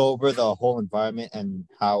gonna go over the whole environment and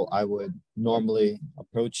how I would normally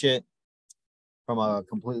approach it from a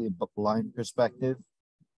completely blind perspective.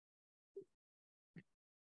 Let's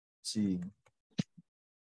see.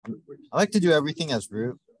 I like to do everything as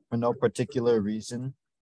root for no particular reason.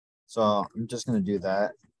 So I'm just gonna do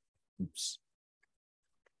that. Oops.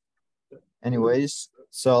 Anyways,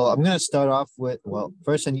 so I'm gonna start off with, well,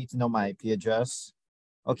 first I need to know my IP address.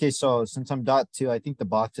 Okay, so since I'm .2, I think the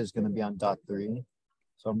box is gonna be on .3.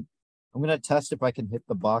 So I'm gonna test if I can hit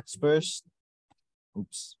the box first.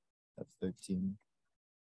 Oops, that's 13.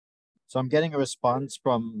 So I'm getting a response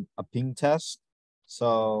from a ping test.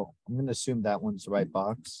 So I'm gonna assume that one's the right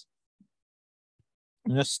box.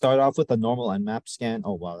 I'm gonna start off with a normal nmap scan.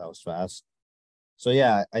 Oh wow, that was fast. So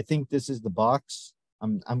yeah, I think this is the box.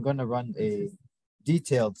 I'm gonna run a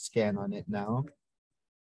detailed scan on it now.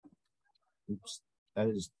 Oops, that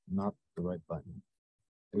is not the right button.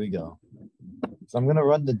 Here we go. So I'm gonna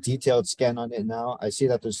run the detailed scan on it now. I see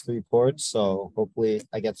that there's 3 ports, so hopefully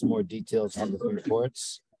I get some more details on the 3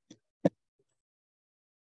 ports.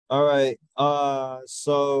 All right,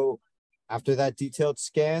 so after that detailed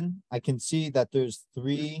scan, I can see that there's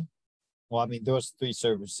 3, well, I mean, there was 3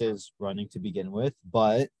 services running to begin with,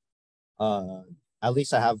 but at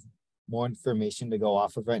least I have more information to go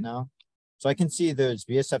off of right now. So I can see there's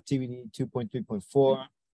VSFTBD 2.3.4,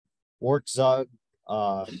 WorkZug,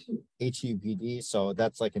 HUPD, so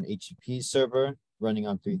that's like an HTTP server running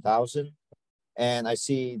on 3000. And I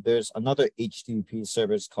see there's another HTTP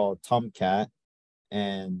service called Tomcat,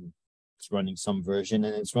 and it's running some version,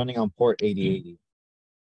 and it's running on port 8080.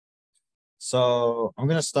 So I'm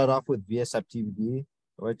gonna start off with VSFTBD,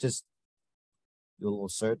 or just do a little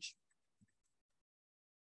search.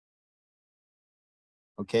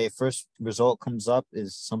 Okay, first result comes up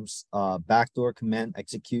is some backdoor command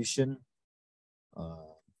execution.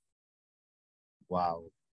 Wow,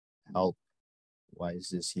 help. Why is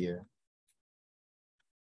this here?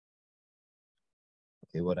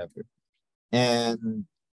 Okay, whatever. And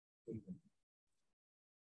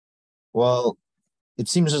well, it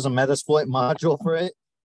seems there's a Metasploit module for it.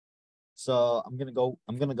 So I'm gonna go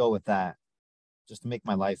with that just to make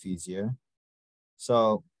my life easier.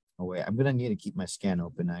 So oh wait, I'm gonna need to keep my scan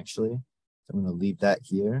open actually. So I'm gonna leave that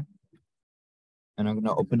here. And I'm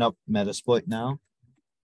gonna open up Metasploit now.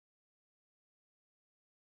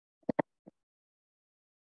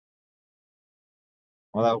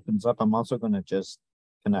 While that opens up, I'm also gonna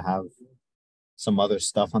have some other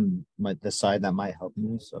stuff on the side that might help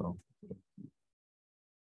me. So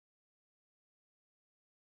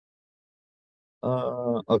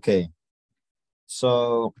okay.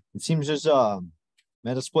 So it seems there's a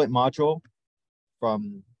Metasploit module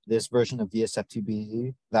from this version of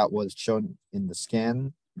VSFTBD that was shown in the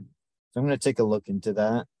scan. So I'm gonna take a look into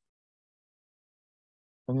that.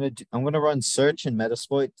 I'm gonna run search in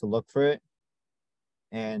Metasploit to look for it.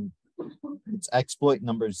 And it's exploit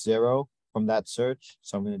number 0 from that search.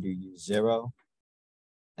 So I'm gonna do use 0.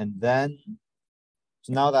 And then,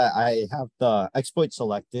 so now that I have the exploit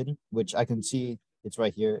selected, which I can see it's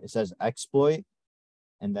right here, it says exploit,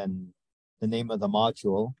 and then the name of the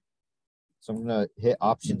module. So I'm gonna hit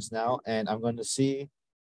options now, and I'm gonna see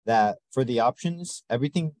that for the options,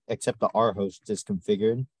 everything except the R host is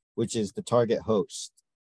configured, which is the target host.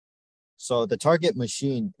 So the target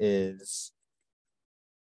machine is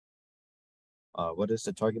what is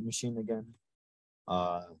the target machine again?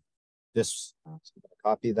 This, so I'm gonna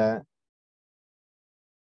copy that.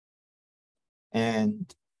 And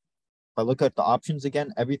if I look at the options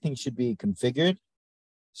again, everything should be configured.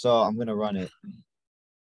 So I'm gonna run it.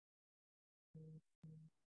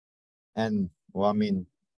 And well, I mean,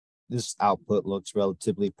 this output looks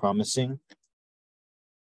relatively promising.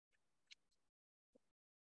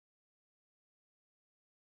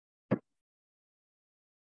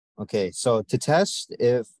 Okay, so to test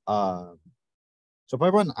if so if I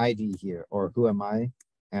run ID here or who am I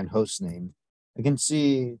and host name, I can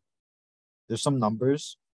see there's some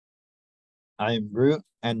numbers. I am root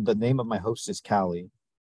and the name of my host is Callie.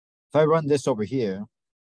 If I run this over here,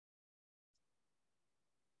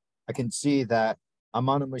 I can see that I'm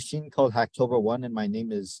on a machine called Hacktober1 and my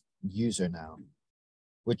name is user now,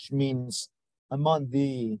 which means I'm on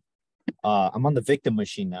the victim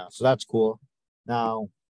machine now. So that's cool. Now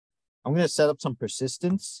I'm gonna set up some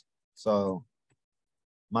persistence. So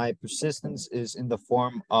my persistence is in the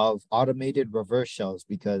form of automated reverse shells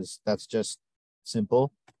because that's just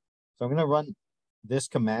simple. So I'm gonna run this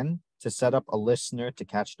command to set up a listener to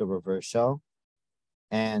catch the reverse shell.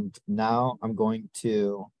 And now I'm going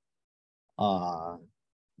to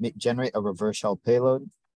generate a reverse shell payload.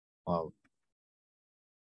 Well,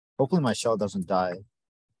 hopefully my shell doesn't die. I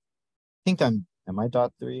think am I .3?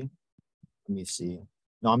 Let me see.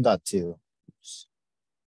 No, I'm .2. Oops.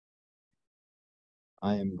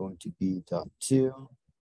 I am going to be .2.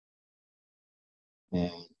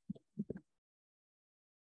 And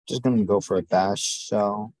just gonna go for a bash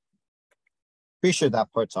shell. Pretty sure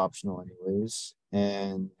that part's optional anyways.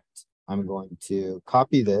 And I'm going to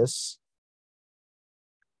copy this.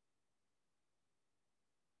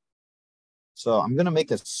 So I'm gonna make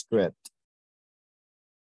a script.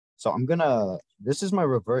 So this is my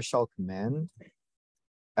reverse shell command.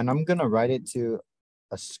 And I'm gonna write it to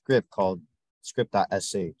a script called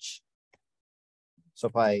script.sh. So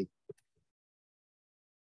if I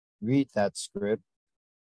read that script,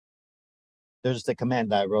 there's the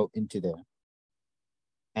command that I wrote into there.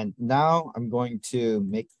 And now I'm going to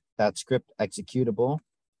make that script executable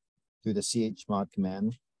through the chmod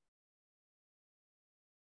command.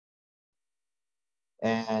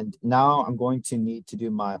 And now I'm going to need to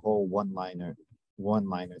do my whole one-liner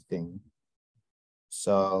thing.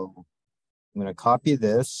 So I'm going to copy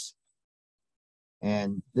this.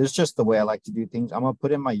 And this is just the way I like to do things. I'm going to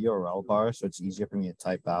put in my URL bar so it's easier for me to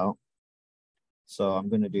type out. So I'm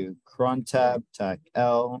going to do cron tab, tac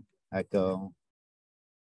L, echo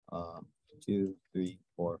 2, 3,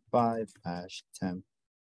 4, 5, hash temp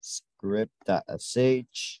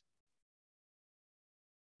script.sh.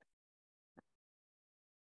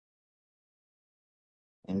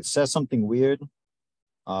 And it says something weird.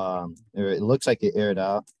 It looks like it aired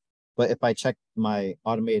out. But if I check my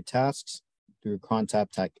automated tasks through cron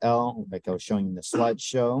tab tac L, like I was showing in the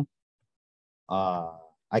slideshow,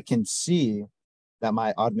 I can see that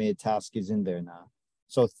my automated task is in there now.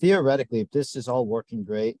 So theoretically, if this is all working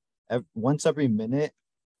great, once every minute,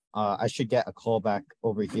 I should get a callback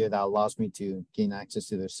over here that allows me to gain access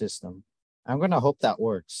to their system. I'm going to hope that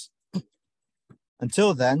works.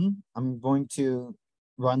 Until then, I'm going to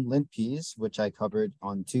run linpeas, which I covered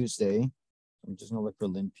on Tuesday. I'm just going to look for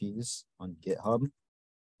linpeas on GitHub.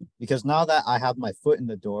 Because now that I have my foot in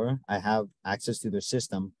the door, I have access to their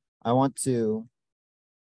system, I want to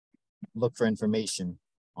look for information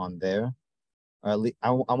on there. Or at least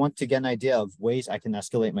I want to get an idea of ways I can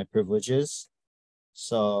escalate my privileges.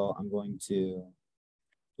 So I'm going to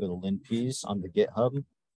do the linpeas on the GitHub,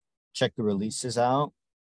 check the releases out.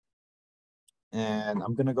 And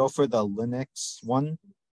I'm going to go for the Linux one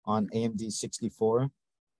on AMD 64.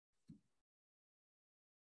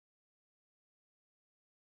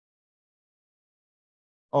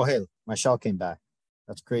 Oh, hey, my shell came back.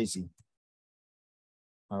 That's crazy.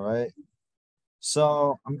 All right.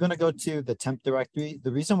 So I'm going to go to the temp directory.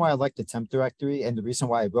 The reason why I like the temp directory and the reason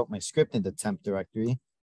why I wrote my script in the temp directory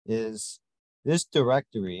is this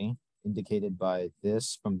directory indicated by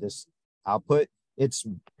this from this output. It's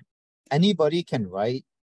anybody can write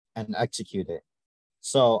and execute it.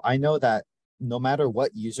 So I know that no matter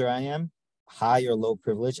what user I am, high or low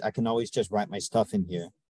privilege, I can always just write my stuff in here.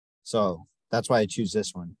 So that's why I choose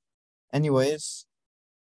this one. Anyways,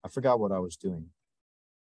 I forgot what I was doing.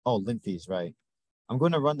 Oh, linpeas, right. I'm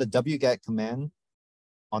going to run the wget command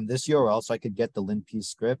on this URL so I could get the linpeas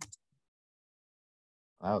script.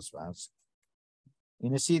 That was fast.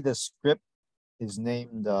 And you see the script is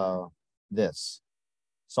named this.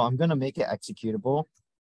 So I'm going to make it executable.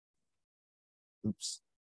 Oops.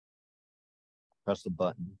 Press the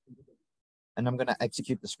button. And I'm going to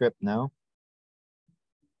execute the script now.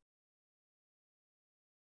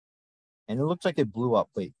 And it looks like it blew up.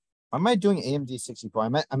 Wait, why am I doing AMD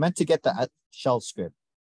 64? I meant to get the shell script.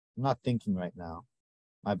 I'm not thinking right now.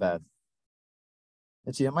 My bad.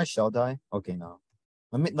 Let's see, did my shell die? Okay, no.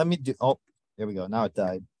 Let me do, oh, there we go. Now it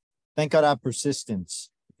died. Thank God I have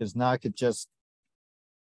persistence, because now I could just,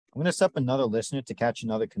 I'm gonna set up another listener to catch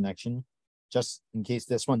another connection, just in case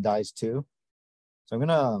this one dies too. So I'm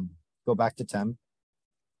gonna go back to temp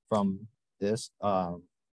from this, from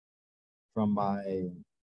my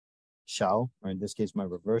shell, or in this case, my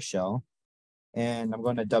reverse shell. And I'm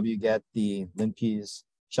going to wget the linpies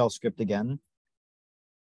shell script again.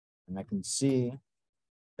 And I can see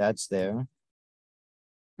that's there.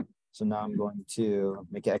 So now I'm going to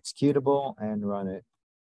make it executable and run it.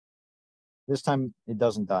 This time it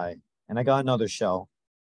doesn't die. And I got another shell.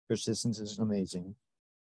 Persistence is amazing.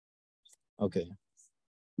 Okay.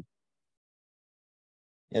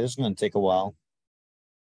 Yeah, this is going to take a while.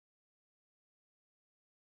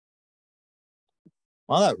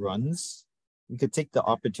 While that runs, we could take the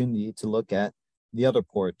opportunity to look at the other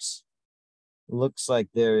ports. It looks like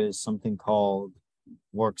there is something called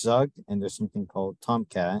Workzug and there's something called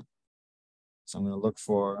Tomcat. So I'm going to look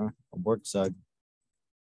for a Workzug.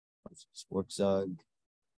 Workzug.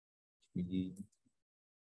 I'm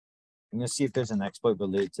going to see if there's an exploit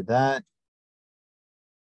related to that.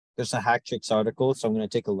 There's a hack tricks article, so I'm going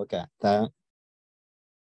to take a look at that.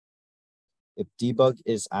 If debug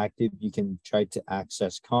is active, you can try to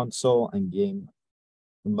access console and gain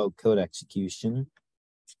remote code execution.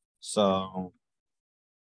 So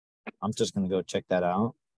I'm just going to go check that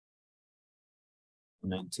out.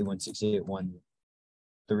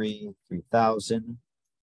 192.168.1.3.3000.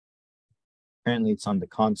 Apparently it's on the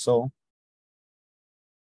console.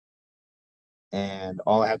 And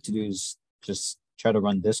all I have to do is just try to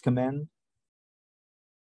run this command.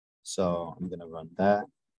 So I'm going to run that.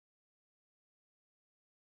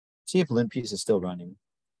 See if linpiece is still running.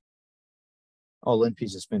 Oh,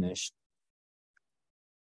 linpiece is finished.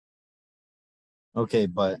 Okay,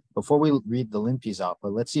 but before we read the linpiece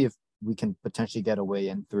output, let's see if we can potentially get a way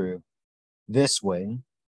in through this way.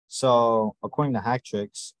 So according to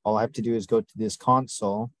Hacktricks, all I have to do is go to this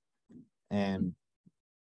console and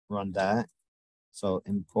run that. So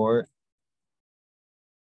import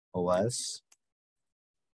OS.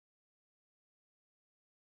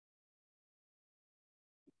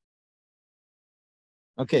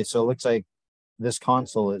 Okay, so it looks like this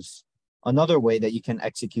console is another way that you can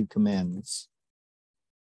execute commands.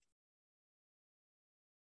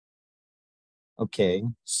 Okay,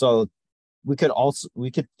 so we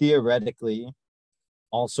could theoretically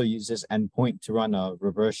also use this endpoint to run a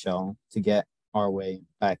reverse shell to get our way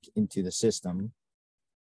back into the system.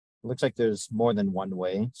 It looks like there's more than one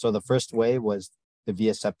way. So the first way was the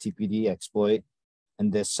VSFTPD exploit,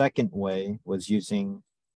 and the second way was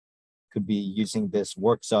could be using this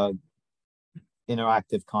Workzug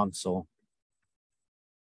interactive console.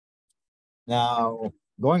 Now,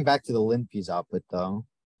 going back to the linpiece output though,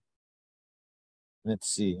 let's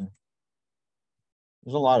see.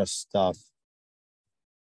 There's a lot of stuff.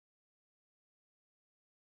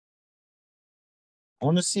 I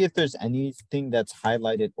want to see if there's anything that's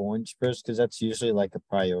highlighted orange first, because that's usually like a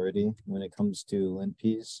priority when it comes to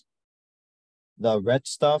linpiece. The red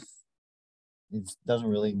stuff, it doesn't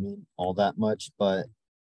really mean all that much, but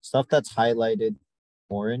stuff that's highlighted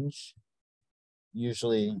orange,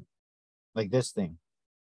 usually like this thing.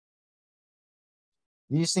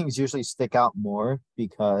 These things usually stick out more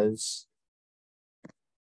because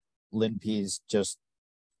linpiece just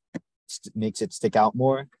makes it stick out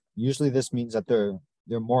more. Usually this means that they're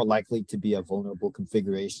more likely to be a vulnerable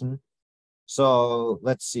configuration. So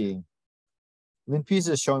let's see. linpiece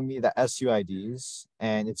is showing me the SUIDs,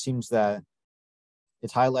 and it seems that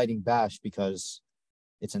it's highlighting bash because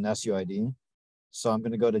it's an SUID. So I'm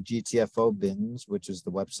going to go to GTFO bins, which is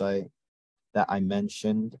the website that I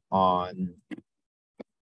mentioned on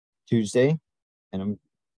Tuesday. And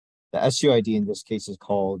the SUID in this case is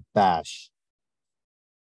called bash.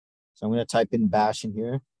 So I'm going to type in bash in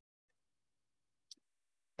here.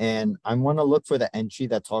 And I want to look for the entry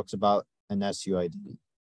that talks about an SUID,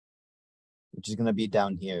 which is going to be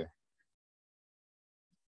down here.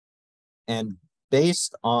 And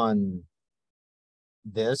based on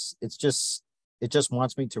this, it just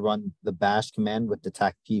wants me to run the bash command with the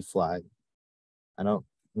TACP flag. I don't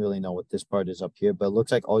really know what this part is up here, but it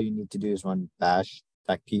looks like all you need to do is run bash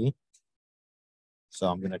TACP. So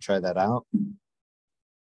I'm going to try that out.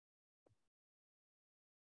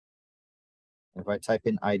 If I type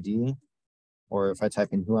in ID, or if I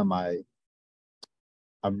type in who am I,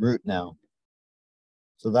 I'm root now.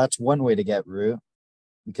 So that's one way to get root,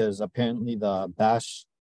 because apparently the bash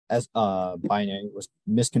as binary was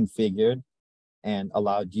misconfigured and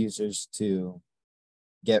allowed users to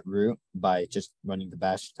get root by just running the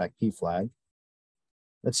bash attack p flag.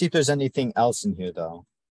 Let's see if there's anything else in here though,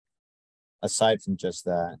 aside from just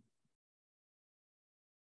that.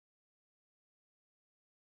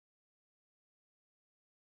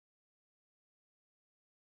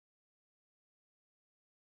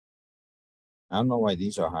 I don't know why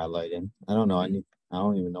these are highlighted. I don't know. I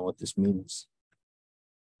don't even know what this means.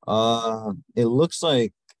 It looks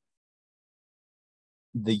like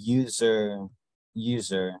the user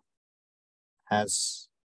has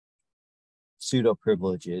pseudo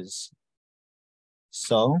privileges.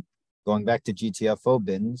 So going back to GTFO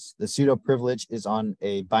bins, the pseudo privilege is on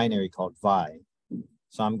a binary called vi.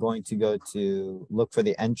 So I'm going to go to look for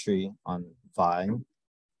the entry on vi.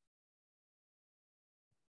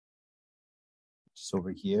 Just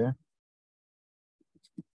over here.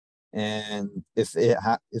 And if it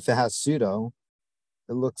has pseudo,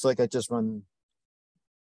 it looks like I just run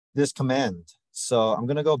this command. So I'm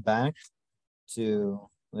gonna go back to,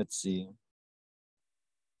 let's see.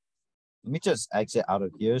 Let me just exit out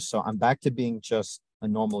of here. So I'm back to being just a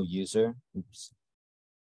normal user. Oops.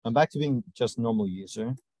 I'm back to being just normal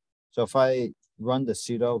user. So if I run the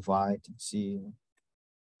sudo vi to see,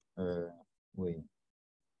 or wait,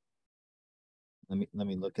 let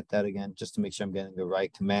me look at that again just to make sure I'm getting the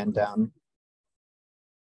right command down.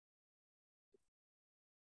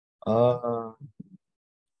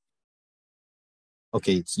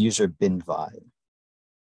 Okay, it's user bin vi.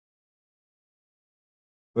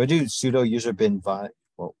 Do I do sudo user bin vi?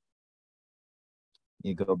 Well,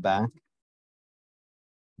 you go back.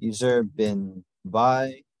 User bin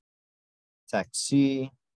vi, text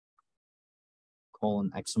C,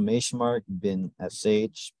 colon exclamation mark, bin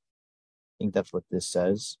sh. I think that's what this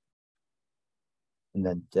says. And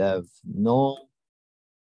then dev null.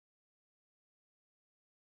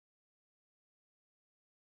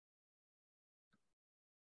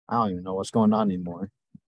 I don't even know what's going on anymore.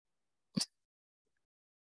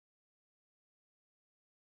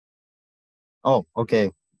 Oh,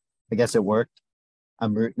 okay. I guess it worked.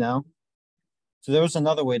 I'm root now. So there was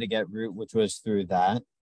another way to get root, which was through that.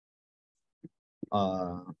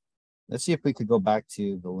 Let's see if we could go back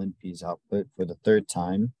to the linpys output for the third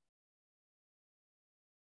time.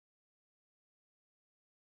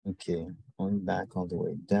 Okay, going back all the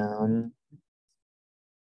way down.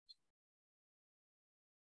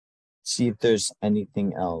 See if there's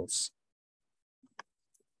anything else.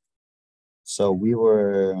 So we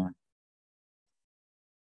were,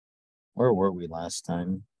 where were we last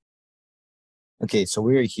time? Okay, so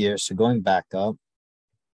we were here. So going back up.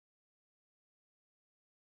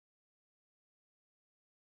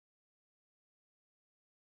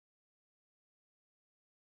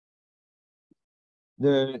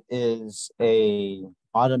 There is a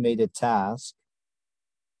automated task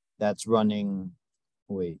that's running.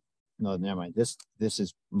 Wait, no, never mind. This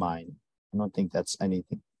is mine. I don't think that's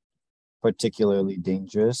anything particularly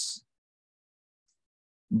dangerous.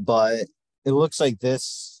 But it looks like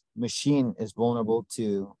this machine is vulnerable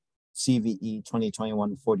to CVE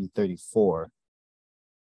 2021-4034.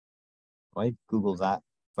 If I Google that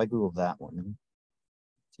one,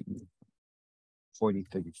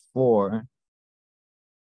 4034.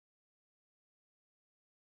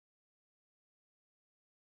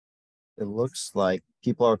 It looks like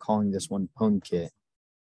people are calling this one PwnKit.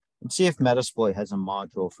 Let's see if Metasploit has a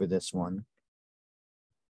module for this one.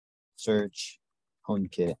 Search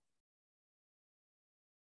PwnKit.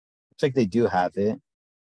 Looks like they do have it.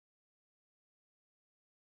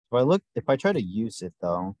 If I try to use it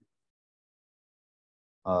though,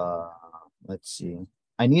 let's see.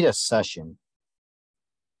 I need a session.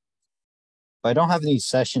 But I don't have any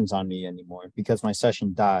sessions on me anymore because my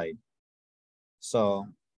session died. So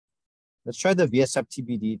let's try the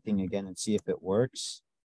VSFTBD thing again and see if it works.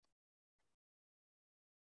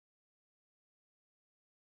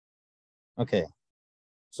 Okay,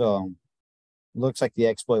 so looks like the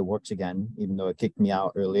exploit works again, even though it kicked me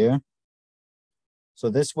out earlier.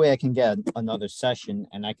 So this way I can get another session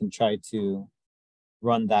and I can try to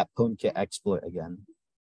run that PwnKit exploit again.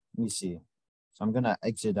 Let me see. So I'm gonna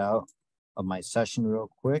exit out of my session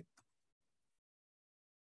real quick.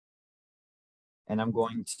 And I'm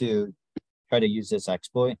going to try to use this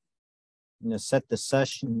exploit. I'm gonna set the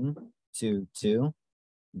session to 2,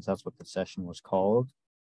 because that's what the session was called.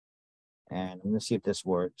 And I'm gonna see if this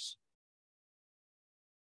works.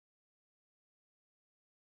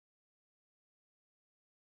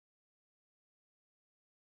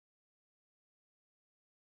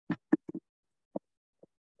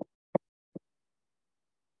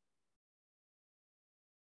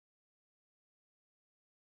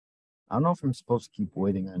 I don't know if I'm supposed to keep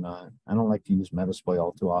waiting or not. I don't like to use Metasploit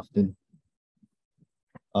all too often.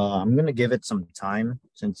 I'm gonna give it some time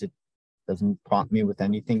since it doesn't prompt me with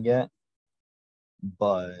anything yet.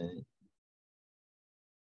 But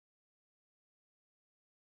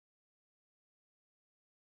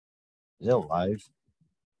is it alive?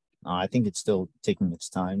 I think it's still taking its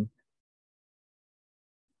time.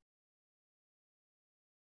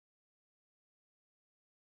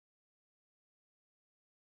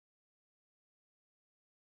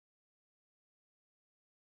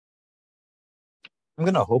 I'm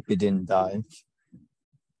gonna hope it didn't die.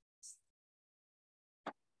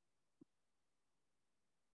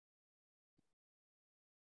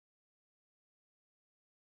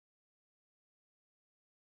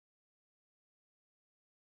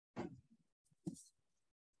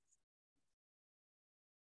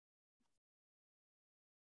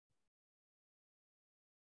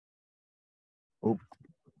 Oh.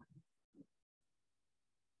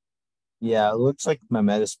 Yeah, it looks like my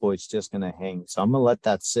Metasploit's just gonna hang. So I'm gonna let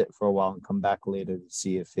that sit for a while and come back later to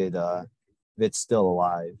see if it's still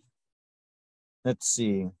alive. Let's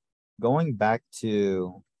see. Going back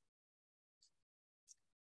to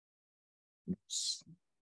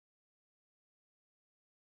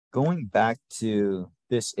Going back to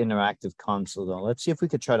this interactive console though, let's see if we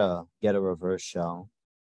could try to get a reverse shell.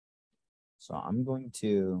 So I'm going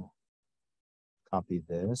to copy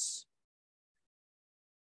this.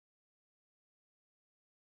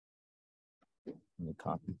 Let me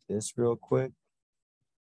copy this real quick.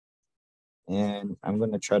 And I'm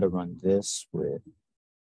going to try to run this with,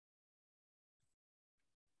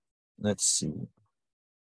 let's see.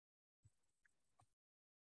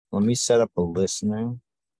 Let me set up a listener.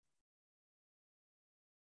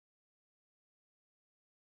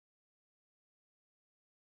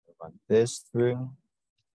 Run this through.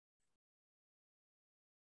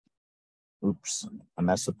 Oops, I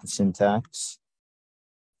messed up the syntax.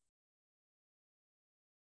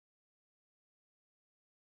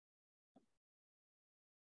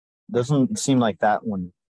 Doesn't seem like that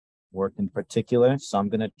one worked in particular, so I'm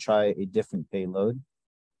gonna try a different payload.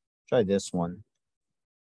 Try this one.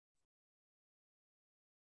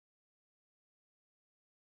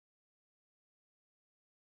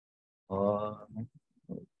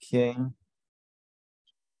 Okay.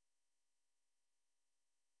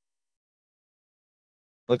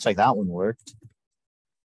 Looks like that one worked.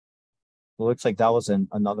 It looks like that was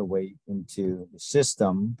another way into the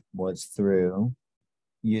system was through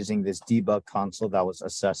using this debug console that was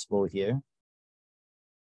accessible here.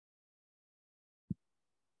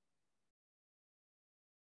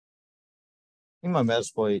 I think my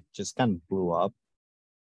Metasploit just kind of blew up.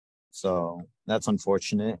 So that's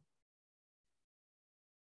unfortunate.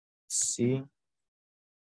 Let's see.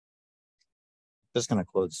 Just gonna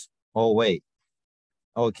close. Oh, wait.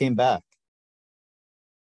 Oh, it came back.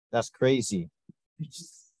 That's crazy. It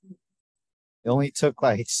only took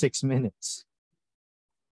like 6 minutes.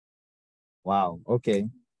 Wow, okay. It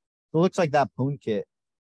looks like that PwnKit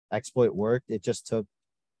exploit worked. It just took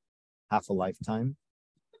half a lifetime.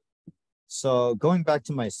 So going back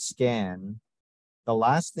to my scan, the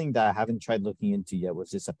last thing that I haven't tried looking into yet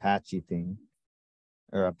was this Apache thing,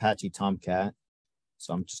 or Apache Tomcat.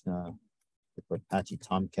 So I'm just gonna put Apache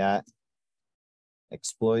Tomcat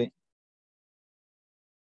exploit.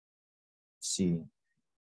 Let's see.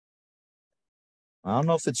 I don't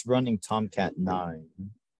know if it's running Tomcat 9,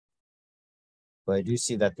 but I do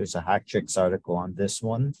see that there's a Hacktricks article on this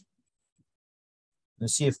one.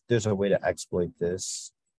 Let's see if there's a way to exploit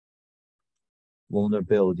this.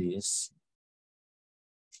 Vulnerabilities.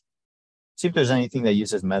 See if there's anything that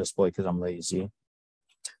uses Metasploit because I'm lazy.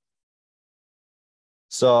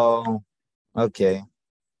 So, okay.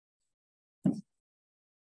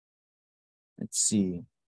 Let's see.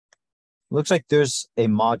 Looks like there's a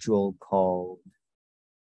module called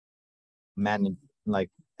MGR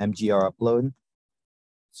upload.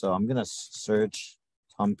 So I'm gonna search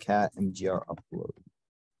Tomcat MGR upload.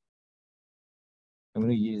 I'm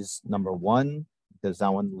gonna use number 1 because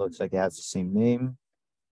that one looks like it has the same name.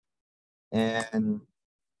 And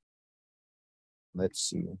let's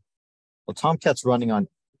see. Well, Tomcat's running on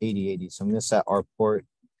 8080, so I'm gonna set our port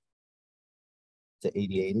to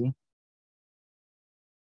 8080.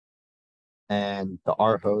 And the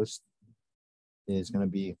R host is gonna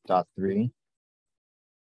be .3.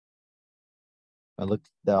 I looked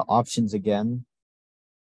at the options again.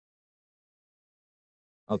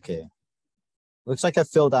 Okay. Looks like I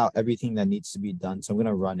filled out everything that needs to be done, so I'm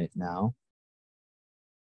gonna run it now.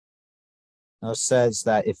 Now it says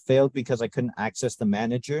that it failed because I couldn't access the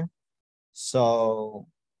manager. So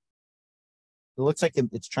looks like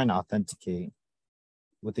it's trying to authenticate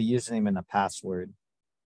with a username and a password.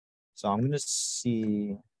 So I'm gonna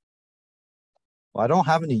see. Well, I don't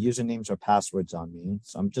have any usernames or passwords on me,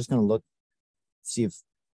 so I'm just gonna look, see if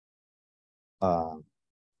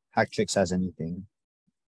Hacktricks has anything.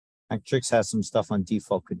 Hacktricks has some stuff on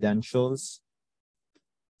default credentials.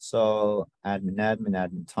 So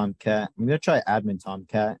admin Tomcat. I'm gonna try admin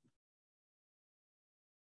Tomcat.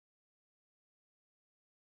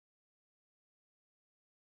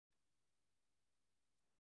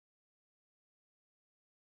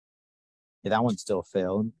 Yeah, that one still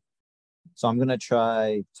failed. So I'm gonna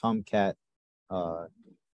try Tomcat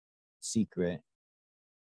secret.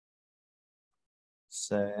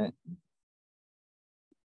 Set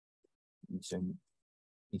user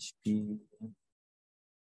HP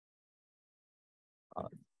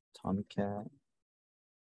Tomcat.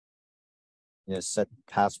 Yeah, set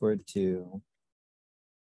password to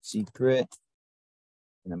secret,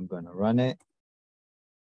 and I'm gonna run it.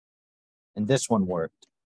 And this one worked.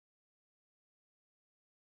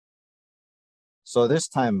 So this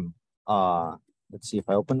time, let's see if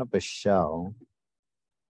I open up a shell.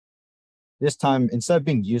 This time, instead of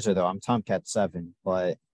being user though, I'm Tomcat 7,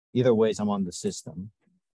 but either ways, I'm on the system.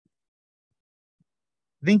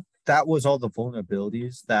 I think that was all the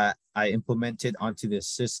vulnerabilities that I implemented onto this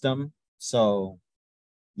system. So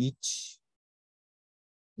each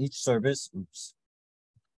service,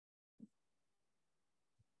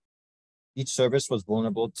 each service was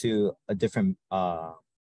vulnerable to a different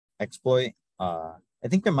exploit. I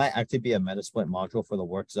think there might actually be a Metasploit module for the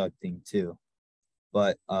WorkZug thing too.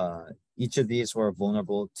 But each of these were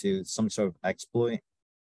vulnerable to some sort of exploit.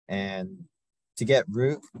 And to get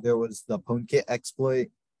root, there was the PwnKit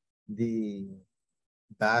exploit, the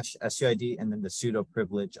bash SUID, and then the pseudo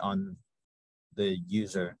privilege on the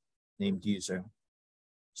user, named user.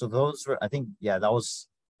 So those were, I think, yeah,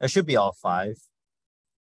 that should be all 5.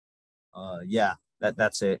 Yeah,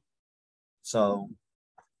 that's it. So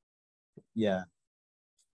yeah,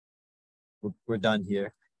 we're done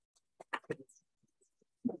here.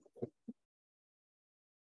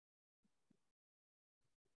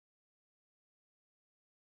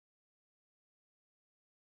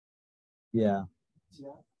 Yeah.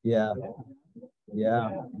 Yeah.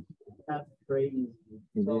 Yeah. That's crazy.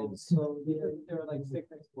 It is. So there are like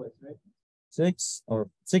 6 exploits, right? 6 or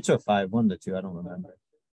 5, 1 to 2, I don't remember.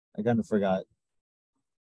 I kind of forgot.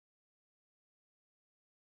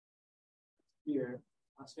 Here,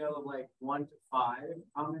 on a scale of like 1 to 5,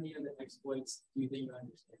 how many of the exploits do you think you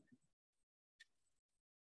understand?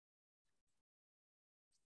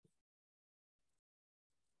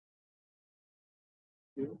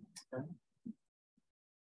 2, okay.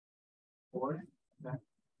 4, okay.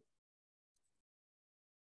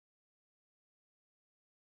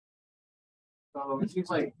 So it seems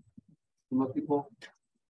like for most people,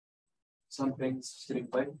 some things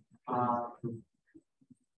didn't click.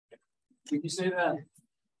 Would you say that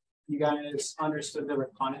you guys understood the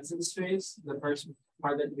reconnaissance phase, the first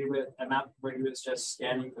part that you did a map where he was just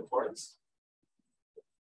scanning the ports?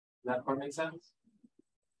 Does that part make sense?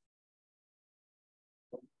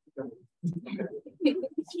 Okay.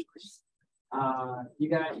 You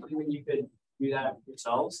guys think you could do that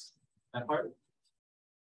yourselves? That part?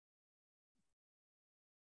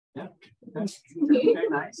 Yeah. Okay. Okay.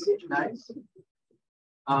 Nice. Nice.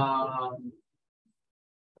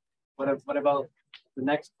 What about the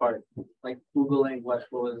next part, like Googling what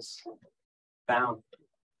was found?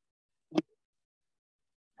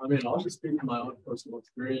 I mean, I'll just speak from my own personal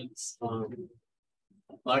experience.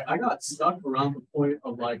 Like I got stuck around the point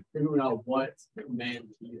of like figuring out what command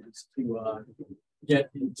to use to get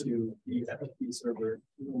into the FTP server.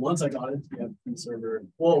 Once I got into the FTP server,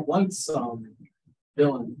 well, once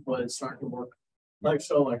Dylan was starting to work, like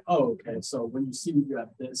so, like, oh, okay, so when you see you have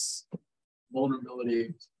this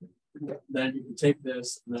vulnerability, then you can take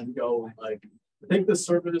this and then go like take this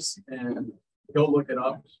service and go look it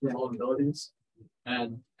up for vulnerabilities.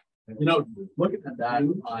 And you know, looking at that,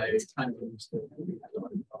 I kind of understood.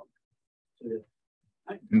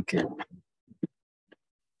 Okay.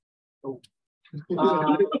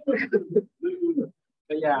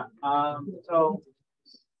 But yeah, so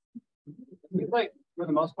it seems like for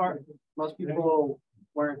the most part, most people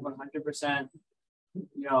weren't 100%, you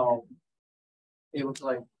know, able to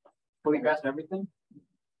like fully grasp everything.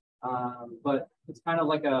 But it's kind of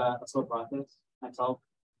like a slow process myself.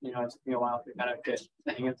 You know, it took me a while to kind of get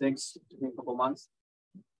the hang of things, it took me a couple months.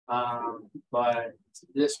 But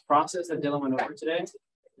this process that Dylan went over today is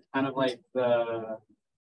kind of like the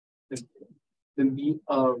meat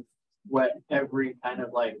of what every kind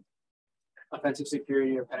of like offensive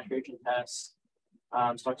security or penetration test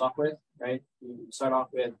starts off with, right? You start off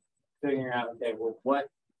with figuring out, okay, well, what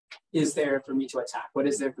is there for me to attack? What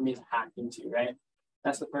is there for me to hack into, right?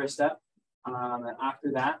 That's the first step. And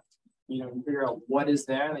after that, you figure out what is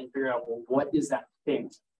there, and then you figure out, well, what is that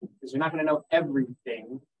thing? Because you're not going to know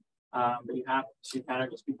everything, but you have to kind of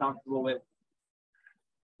just be comfortable with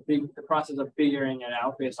the process of figuring it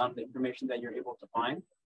out based on the information that you're able to find.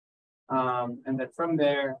 And then from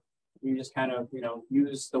there, you just kind of,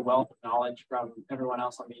 use the wealth of knowledge from everyone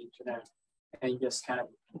else on the internet, and you just kind of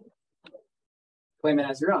claim it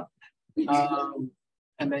as your own.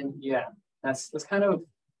 And then, yeah, that's kind of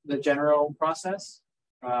the general process,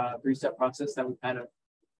 3-step process that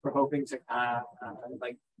we're hoping to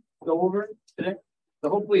go over today. So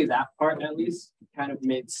hopefully that part at least kind of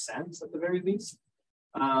made sense at the very least.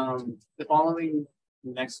 The following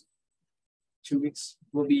next 2 weeks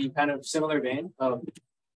will be kind of similar vein of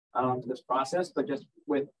this process, but just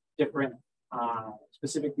with different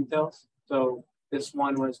specific details. So this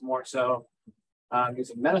one was more so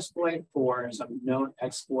using Metasploit for some known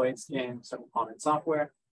exploits in some common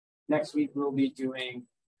software. Next week, we'll be doing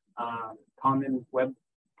common web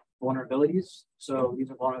vulnerabilities. So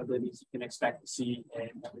these are vulnerabilities you can expect to see in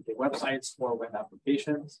everyday websites or web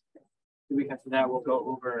applications. The week after that, we'll go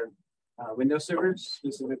over Windows servers,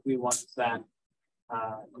 specifically ones that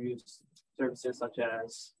use services such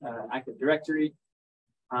as Active Directory.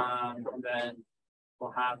 And then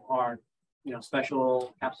we'll have our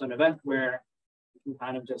special capstone event where you can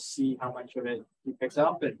kind of just see how much of it he picks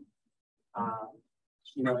up. And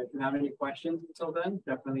if you have any questions until then,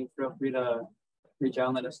 definitely feel free to reach out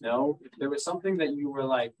and let us know. If there was something that you were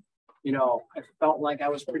like, I felt like I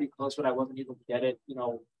was pretty close, but I wasn't able to get it,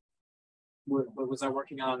 was I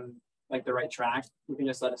working on like the right track? You can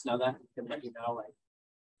just let us know that. We can let you know like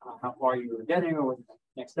how far you were getting, or what the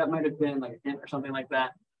next step might have been, like a hint or something like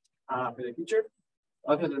that for the future.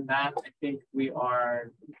 Other than that, I think we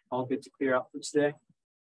are all good to clear up for today.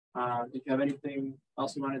 Did you have anything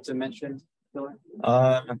else you wanted to mention, Dylan?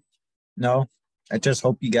 No, I just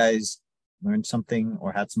hope you guys learned something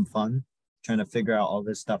or had some fun trying to figure out all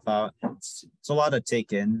this stuff out. It's a lot to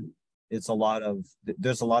take in. There's a lot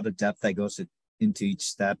of depth that goes into each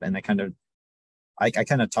step, and I kind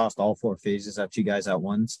of tossed all 4 phases at you guys at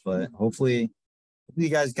once, but hopefully you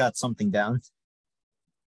guys got something down.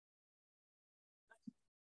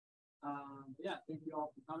 Yeah, thank you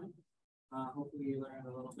all for coming. Hopefully you learned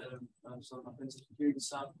a little bit of some offensive security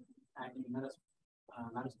stuff, hacking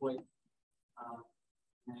Metasploit.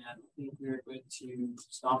 And I think we're good to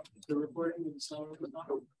stop the recording and start.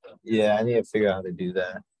 Yeah, I need to figure out how to do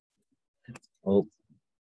that. Oh.